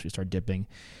going to eventually start dipping,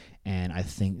 and I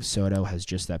think Soto has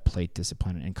just that plate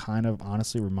discipline and kind of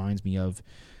honestly reminds me of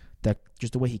that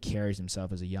just the way he carries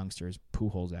himself as a youngster is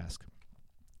Pujols-esque.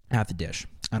 At the dish.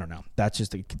 I don't know. That's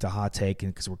just it's a hot take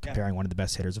because we're comparing one of the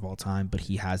best hitters of all time, but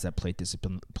he has that plate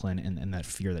discipline and that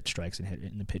fear that strikes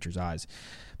in the pitcher's eyes.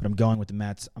 But I'm going with the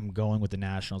Mets. I'm going with the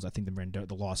Nationals. I think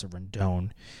the loss of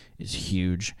Rendon is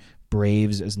huge.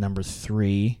 Braves is number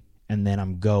 3, and then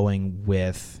I'm going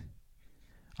with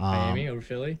Miami over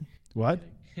Philly. What?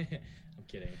 I'm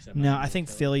kidding. No, I think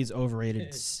Philly's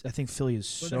overrated. I think Philly is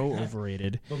so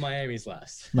overrated. But Miami's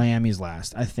last. Miami's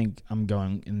last. I think I'm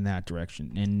going in that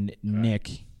direction. And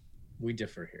Nick, we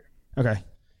differ here. Okay.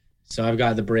 So I've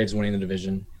got the Braves winning the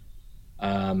division.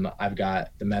 I've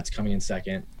got the Mets coming in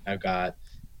second. I've got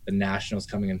the Nationals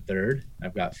coming in third.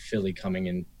 I've got Philly coming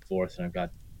in fourth, and I've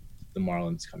got the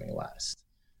Marlins coming last.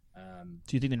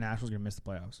 Do you think the Nationals are going to miss the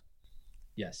playoffs?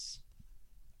 Yes.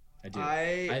 I do.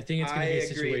 I think it's going to be a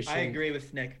situation. I agree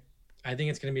with Nick. I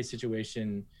think it's going to be a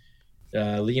situation,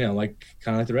 like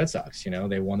kind of like the Red Sox.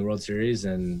 They won the World Series,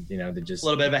 and they just a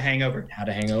little bit of a hangover. Had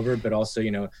a hangover, but also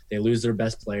they lose their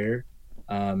best player.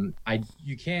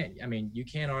 You can't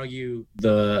argue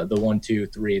the 1, 2,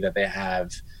 3 that they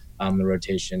have the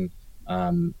rotation.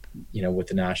 with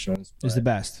the Nationals. Is the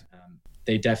best.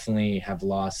 They definitely have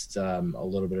lost a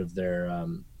little bit of their,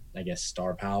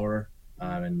 star power,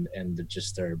 and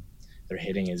their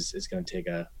hitting is going to take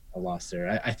a loss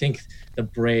there. I think the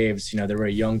Braves, they were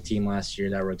a young team last year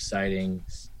that were exciting,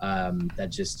 that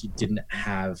just didn't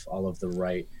have all of the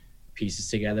right pieces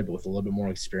together, but with a little bit more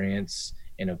experience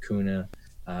in Acuna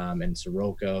and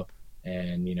Soroka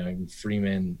and, even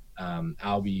Freeman,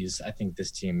 Albies, I think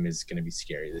this team is going to be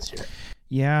scary this year.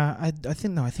 Yeah, I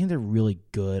think they're really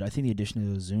good. I think the addition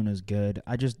of Ozuna is good.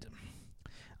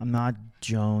 I'm not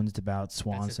jonesed about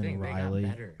Swanson and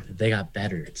Riley. They got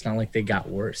better. It's not like they got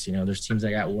worse. There's teams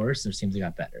that got worse. There's teams that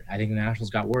got better. I think the Nationals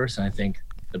got worse, and I think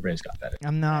the Braves got better.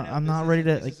 I'm not ready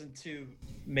to. This isn't two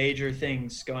major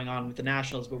things going on with the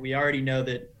Nationals, but we already know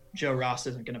that Joe Ross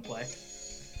isn't going to play,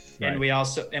 right. and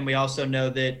we also know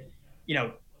that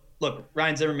look,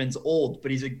 Ryan Zimmerman's old,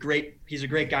 but he's a great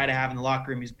guy to have in the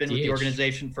locker room. He's been with the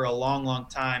organization for a long, long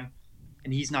time,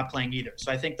 and he's not playing either.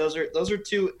 So I think those are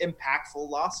two impactful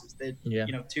losses. That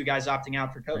two guys opting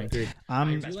out for COVID. I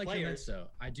do like your Mets, though.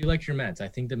 I do like your Mets. I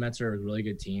think the Mets are a really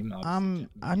good team. I'm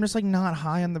just not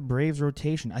high on the Braves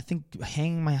rotation. I think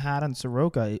hanging my hat on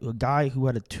Soroka, a guy who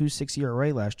had a 2.6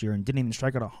 ERA last year and didn't even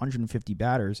strike out 150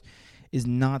 batters, is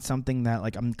not something that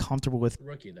I'm comfortable with.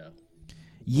 Rookie though.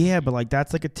 Yeah, but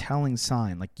that's a telling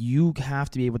sign. You have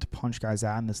to be able to punch guys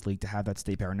out in this league to have that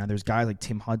stay power. Now there's guys like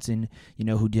Tim Hudson,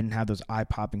 who didn't have those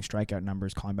eye-popping strikeout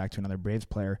numbers, calling back to another Braves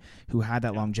player who had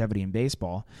that longevity in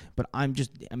baseball. But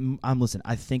listen,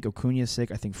 I think Acuna's sick.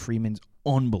 I think Freeman's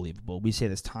unbelievable. We say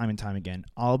this time and time again.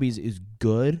 Albies is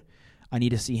good. I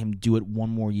need to see him do it one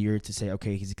more year to say,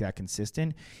 okay, he's that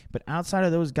consistent. But outside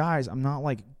of those guys, I'm not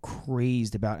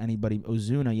crazed about anybody.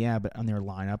 Ozuna, yeah, but on their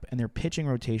lineup and their pitching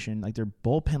rotation, their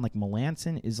bullpen,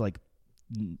 Melanson is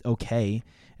okay,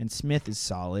 and Smith is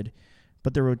solid,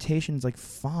 but their rotation's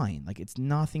fine. It's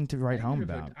nothing to write home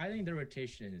about. I think their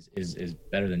rotation is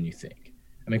better than you think.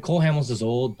 I mean, Cole Hamels is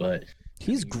old, but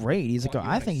he's great.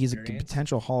 I think he's a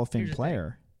potential Hall of Fame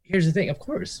player. Here's the thing, of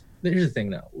course. Here's the thing,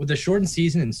 though. With the shortened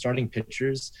season and starting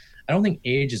pitchers, I don't think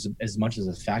age is as much as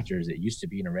a factor as it used to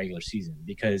be in a regular season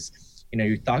because,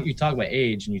 you talk about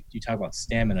age and you talk about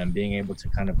stamina and being able to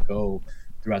kind of go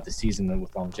throughout the season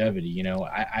with longevity.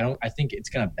 I think it's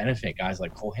going to benefit guys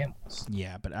like Cole Hamels.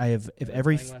 Yeah, but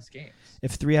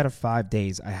if 3 out of 5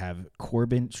 days I have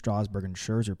Corbin, Strasburg, and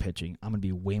Scherzer pitching, I'm going to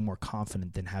be way more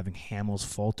confident than having Hamels,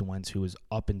 Foltewentz, who was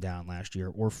up and down last year,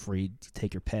 or Fried,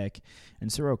 take your pick,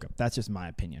 and Soroka. That's just my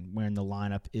opinion. When the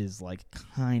lineup is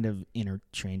kind of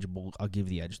interchangeable, I'll give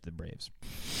the edge to the Braves.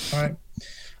 All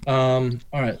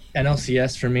right.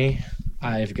 NLCS for me,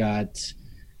 I've got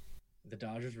the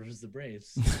Dodgers versus the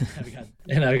Braves.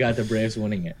 I've got the Braves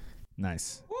winning it.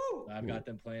 Nice. I've got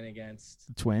them playing against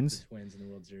the Twins in the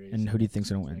World Series. And who do you think's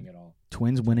going to win?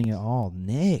 Twins winning it all.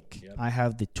 Nick. Yep. I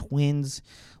have the Twins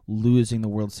losing the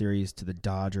World Series to the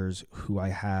Dodgers, who I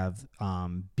have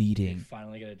beating. They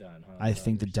finally get it done, huh? I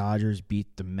think the Dodgers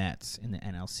beat the Mets in the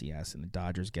NLCS, and the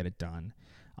Dodgers get it done.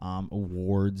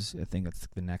 Awards. I think that's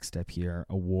the next step here.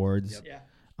 Awards. Yep. Yeah.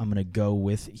 I'm going to go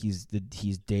with he's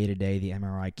day-to-day. The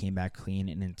MRI came back clean,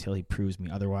 and until he proves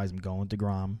me otherwise, I'm going to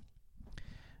DeGrom.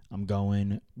 I'm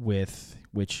going with,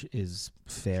 which is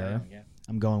fair,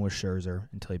 I'm going with Scherzer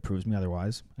until he proves me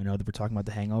otherwise. I know that we're talking about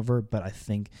the hangover, but I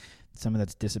think some of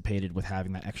that's dissipated with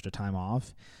having that extra time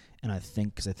off. And I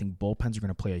think bullpens are going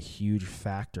to play a huge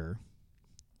factor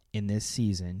in this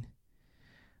season,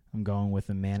 I'm going with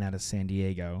a man out of San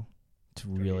Diego to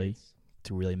really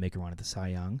make a run at the Cy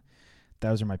Young.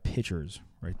 Those are my pitchers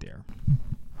right there.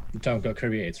 You're talking about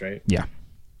Kirby Yates, right? Yeah.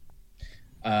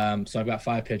 So I've got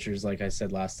 5 pitchers, like I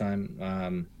said last time.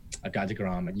 I've got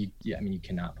DeGrom. You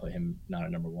cannot put him not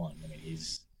at number 1. I mean,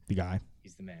 he's the guy.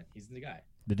 He's the man. He's the guy.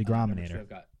 The DeGrominator.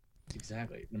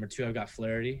 Exactly. Number 2, I've got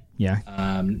Flaherty. Yeah.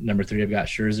 Number 3, I've got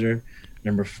Scherzer.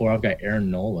 Number 4, I've got Aaron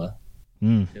Nola,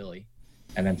 Philly.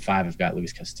 And then 5, I've got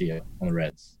Luis Castillo on the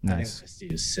Reds. Nice. I think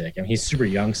Castillo's sick. I mean, he's super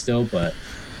young still, but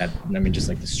just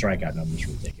the strikeout numbers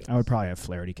are ridiculous. I would probably have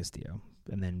Flaherty, Castillo.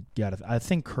 And then, I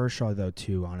think Kershaw, though,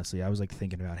 too, honestly. I was,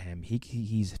 thinking about him.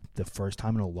 He's the first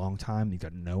time in a long time. He's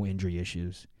got no injury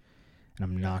issues. And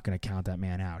I'm not going to count that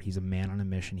man out. He's a man on a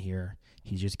mission here.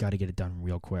 He's just got to get it done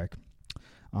real quick.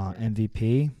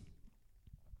 MVP,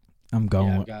 I'm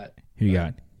going. Who you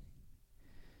got?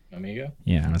 Want me to go?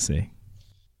 Yeah, honestly.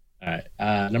 All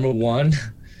right. Number 1,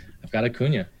 I've got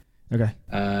Acuna. Okay.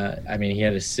 He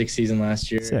had a 6th season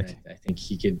last year. Sick. I think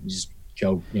he could just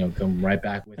come right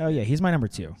back with. Oh yeah, he's my number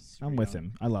 2. I'm with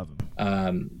him. I love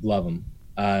him. Love him.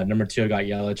 Number 2, I got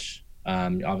Yelich.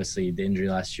 Obviously the injury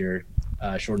last year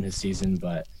shortened his season,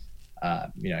 but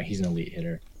He's an elite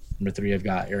hitter. Number 3, I've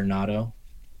got Arenado.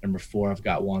 Number 4, I've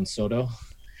got Juan Soto.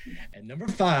 And number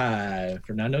 5,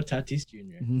 Fernando Tatis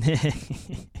Jr.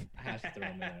 I have to throw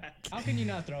him in there. How can you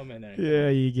not throw him in there? Yeah,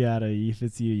 you gotta. If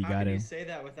it's you, How gotta. can you say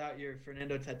that without your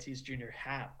Fernando Tatis Jr.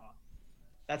 hat on?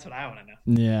 That's what I want to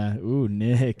know. Yeah. Ooh,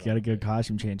 Nick, got a good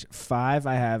costume change. 5,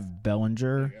 I have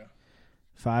Bellinger.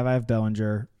 5, I have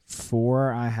Bellinger.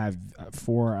 4, I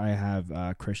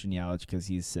have Christian Yelich because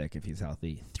he's sick if he's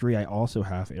healthy. 3, I also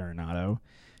have Arenado.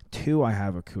 2, I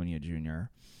have Acuna Jr.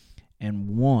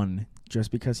 And 1, just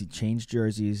because he changed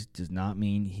jerseys does not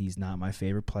mean he's not my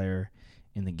favorite player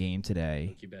in the game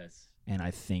today. And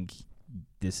I think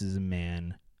this is a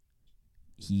man.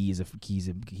 He's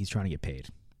trying to get paid.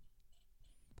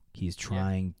 He's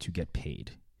trying to get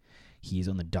paid. He's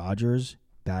on the Dodgers,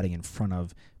 batting in front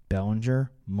of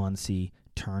Bellinger, Muncy,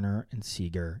 Turner, and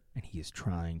Seager, and he is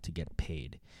trying to get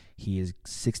paid. He has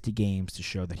 60 games to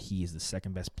show that he is the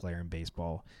second best player in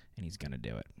baseball, and he's going to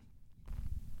do it.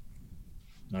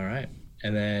 All right.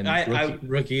 And then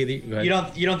rookie. You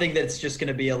don't think that it's just going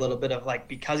to be a little bit of like,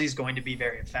 because he's going to be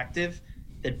very effective,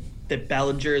 that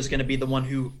Bellinger is going to be the one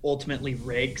who ultimately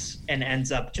rakes and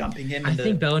ends up jumping him? I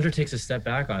think Bellinger takes a step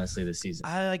back, honestly, this season.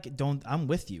 I'm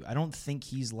with you. I don't think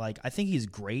I think he's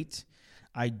great.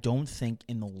 I don't think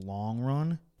in the long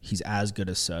run he's as good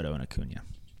as Soto and Acuna.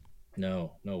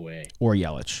 No way. Or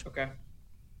Yelich. Okay.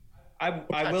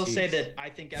 I will say that I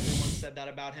think everyone said that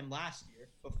about him last year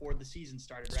before the season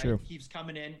started, right? True. He's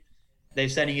coming in. They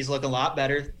said he's looking a lot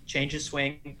better, changed his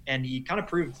swing, and he kind of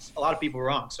proved a lot of people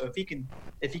wrong. So if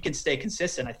he can stay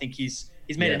consistent, I think he's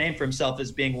made a name for himself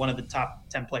as being one of the top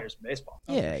 10 players in baseball.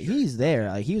 Yeah, he's there.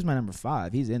 Like, he was my number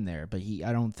 5. He's in there, but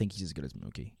I don't think he's as good as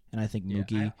Mookie. And I think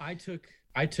Mookie.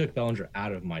 I took Bellinger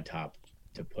out of my top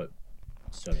to put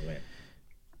Soto in.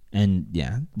 And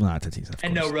not Tatis, of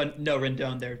and course. no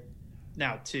Rendon there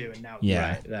now too, and now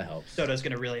right, that helps. Soto's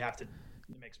going to really have to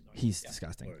make some noise. He's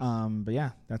disgusting. But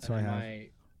yeah, that's who I have.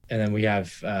 And then we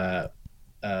have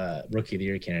rookie of the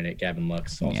year candidate Gavin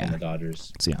Lux, also on the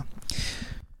Dodgers. So yeah,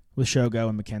 with Shogo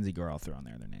and Mackenzie Gore, I'll throw in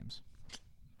their names.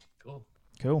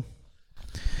 Cool.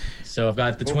 So I've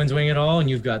got the Twins wing it all, and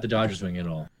you've got the Dodgers wing it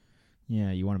all.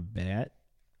 Yeah, you want to bet?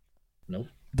 Nope.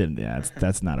 Yeah,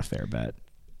 that's not a fair bet.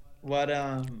 What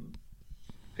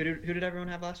who did everyone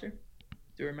have last year?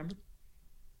 Do you remember?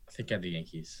 I think I had the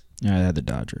Yankees. Yeah, I had the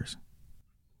Dodgers.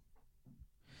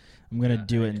 I'm gonna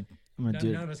do it. None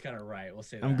of us got it right. We'll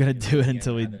say that. I'm gonna do it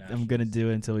until we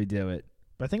do it.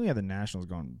 But I think we have the Nationals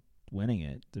winning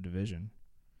it, the division.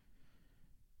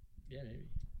 Yeah,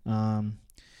 maybe.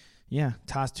 Yeah,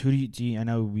 Toss. Who do you? I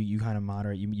know you kind of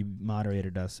moderate. You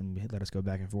moderated us and let us go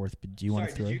back and forth. But do you want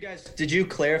to throw? Did you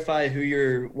clarify who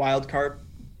your wild card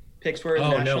picks were in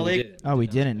the National League? We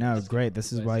didn't. No, great.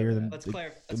 This is why you're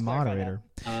the moderator.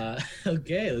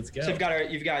 Okay, let's go. So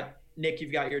you've got Nick.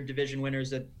 You've got your division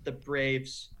winners at the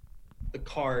Braves, the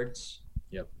Cards.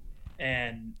 Yep.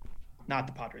 And not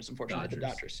the Padres, unfortunately. The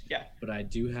Dodgers. Yeah. But I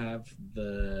do have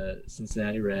the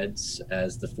Cincinnati Reds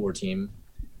as the 4 team.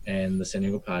 And the San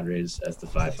Diego Padres as the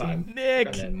 5 team.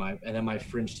 Nick. And then my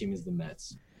fringe team is the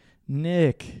Mets.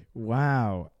 Nick,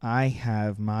 wow. I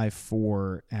have my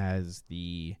 4 as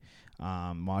the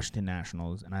Washington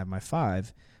Nationals, and I have my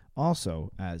 5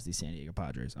 also as the San Diego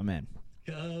Padres. I'm in.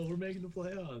 We're making the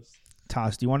playoffs.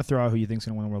 Toss, do you want to throw out who you think's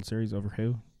going to win the World Series over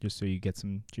who? Just so you get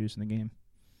some juice in the game.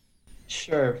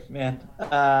 Sure, man.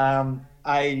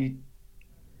 I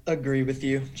agree with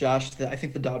you, Josh. I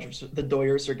think the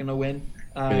Doyers are going to win.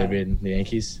 They're beating the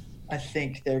Yankees? I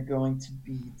think they're going to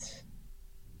beat.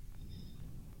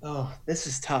 Oh, this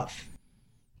is tough.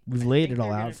 We've laid it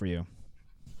all out for you.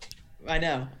 I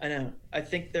know. I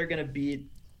think they're going to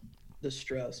beat the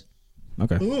Stros.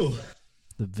 Okay. Ooh.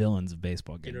 The villains of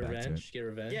baseball getting Get back to it.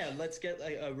 revenge. Yeah, let's get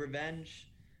a revenge.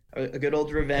 A good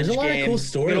old revenge game. There's a lot of cool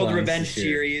storylines. Good old revenge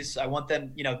series. I want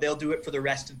them, they'll do it for the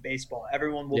rest of baseball.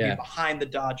 Everyone will be behind the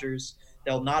Dodgers.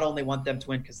 They'll not only want them to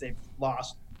win because they've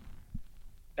lost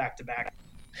back-to-back.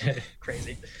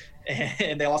 Crazy.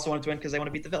 And they also want to win because they want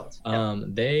to beat the villains.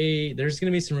 There's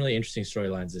going to be some really interesting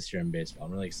storylines this year in baseball.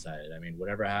 I'm really excited. I mean,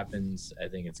 whatever happens, I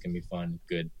think it's going to be fun,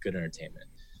 good entertainment.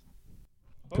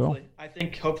 Hopefully. Cool. I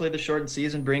think hopefully the shortened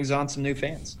season brings on some new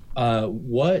fans.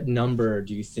 What number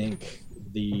do you think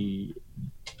the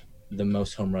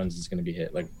most home runs is going to be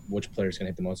hit? Like, which player is going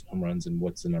to hit the most home runs, and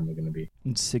what's the number going to be?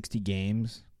 In 60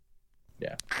 games?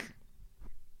 Yeah.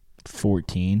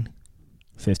 14?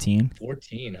 15?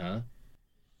 14, huh?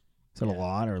 Is that a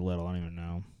lot or little? I don't even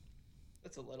know.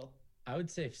 That's a little. I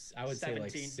would say like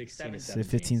 16 to 17.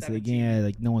 15 to the game.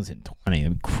 Like, no one's hitting 20.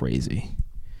 That'd be crazy.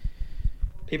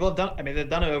 People have done. I mean, they've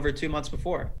done it over 2 months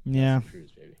before. Yeah.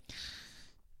 Cruise, baby.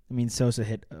 I mean, Sosa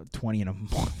hit 20 in a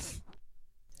month.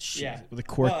 Yeah. With a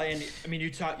court. Well, and I mean,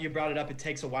 you brought it up. It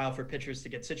takes a while for pitchers to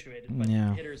get situated, but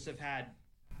Yeah. hitters have had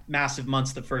massive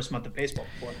months the first month of baseball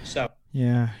before. So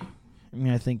Yeah. I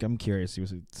mean, I think I'm curious. He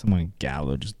was someone like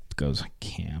Gallo just goes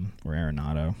Cam or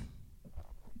Arenado.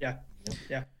 yeah.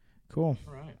 Cool.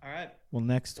 All right. All right. Well,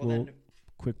 next we'll then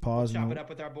quick pause chop and it up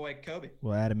with our boy Kobe.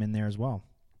 we'll add him in there as well.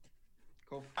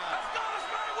 Cool.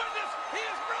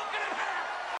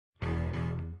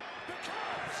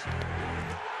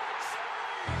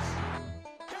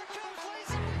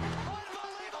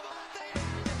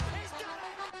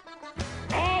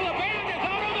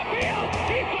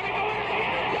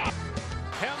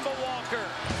 Kemba Walker,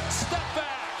 step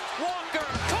back, Walker,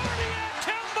 cardiac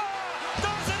Kemba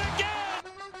does it again.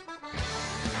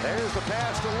 There's the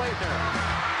pass to Leitner.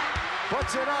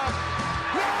 Puts it up.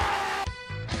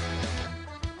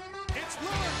 It's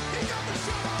Lillard. He got the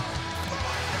shot off.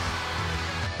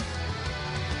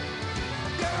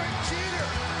 Derek Jeter,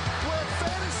 where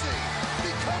fantasy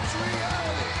becomes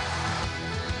reality.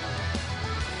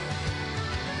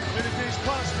 Anything's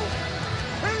possible.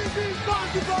 Anything's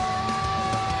possible.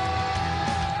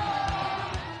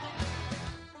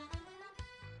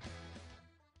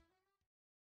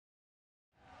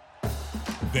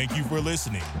 Thank you for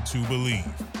listening to Believe.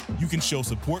 You can show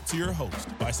support to your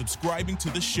host by subscribing to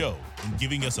the show and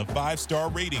giving us a 5-star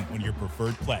rating on your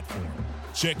preferred platform.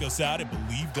 Check us out at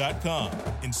Believe.com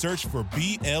and search for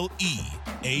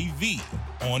BLEAV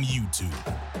on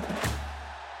YouTube.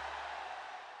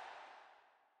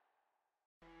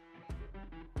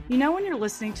 You know when you're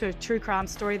listening to a true crime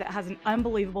story that has an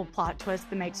unbelievable plot twist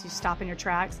that makes you stop in your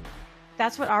tracks?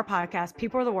 That's what our podcast,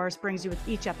 People Are the Worst, brings you with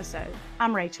each episode.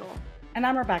 I'm Rachel. And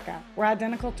I'm Rebecca. We're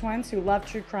identical twins who love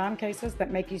true crime cases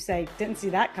that make you say, didn't see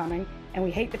that coming, and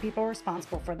we hate the people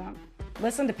responsible for them.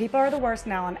 Listen to People Are the Worst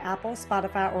now on Apple,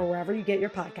 Spotify, or wherever you get your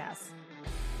podcasts.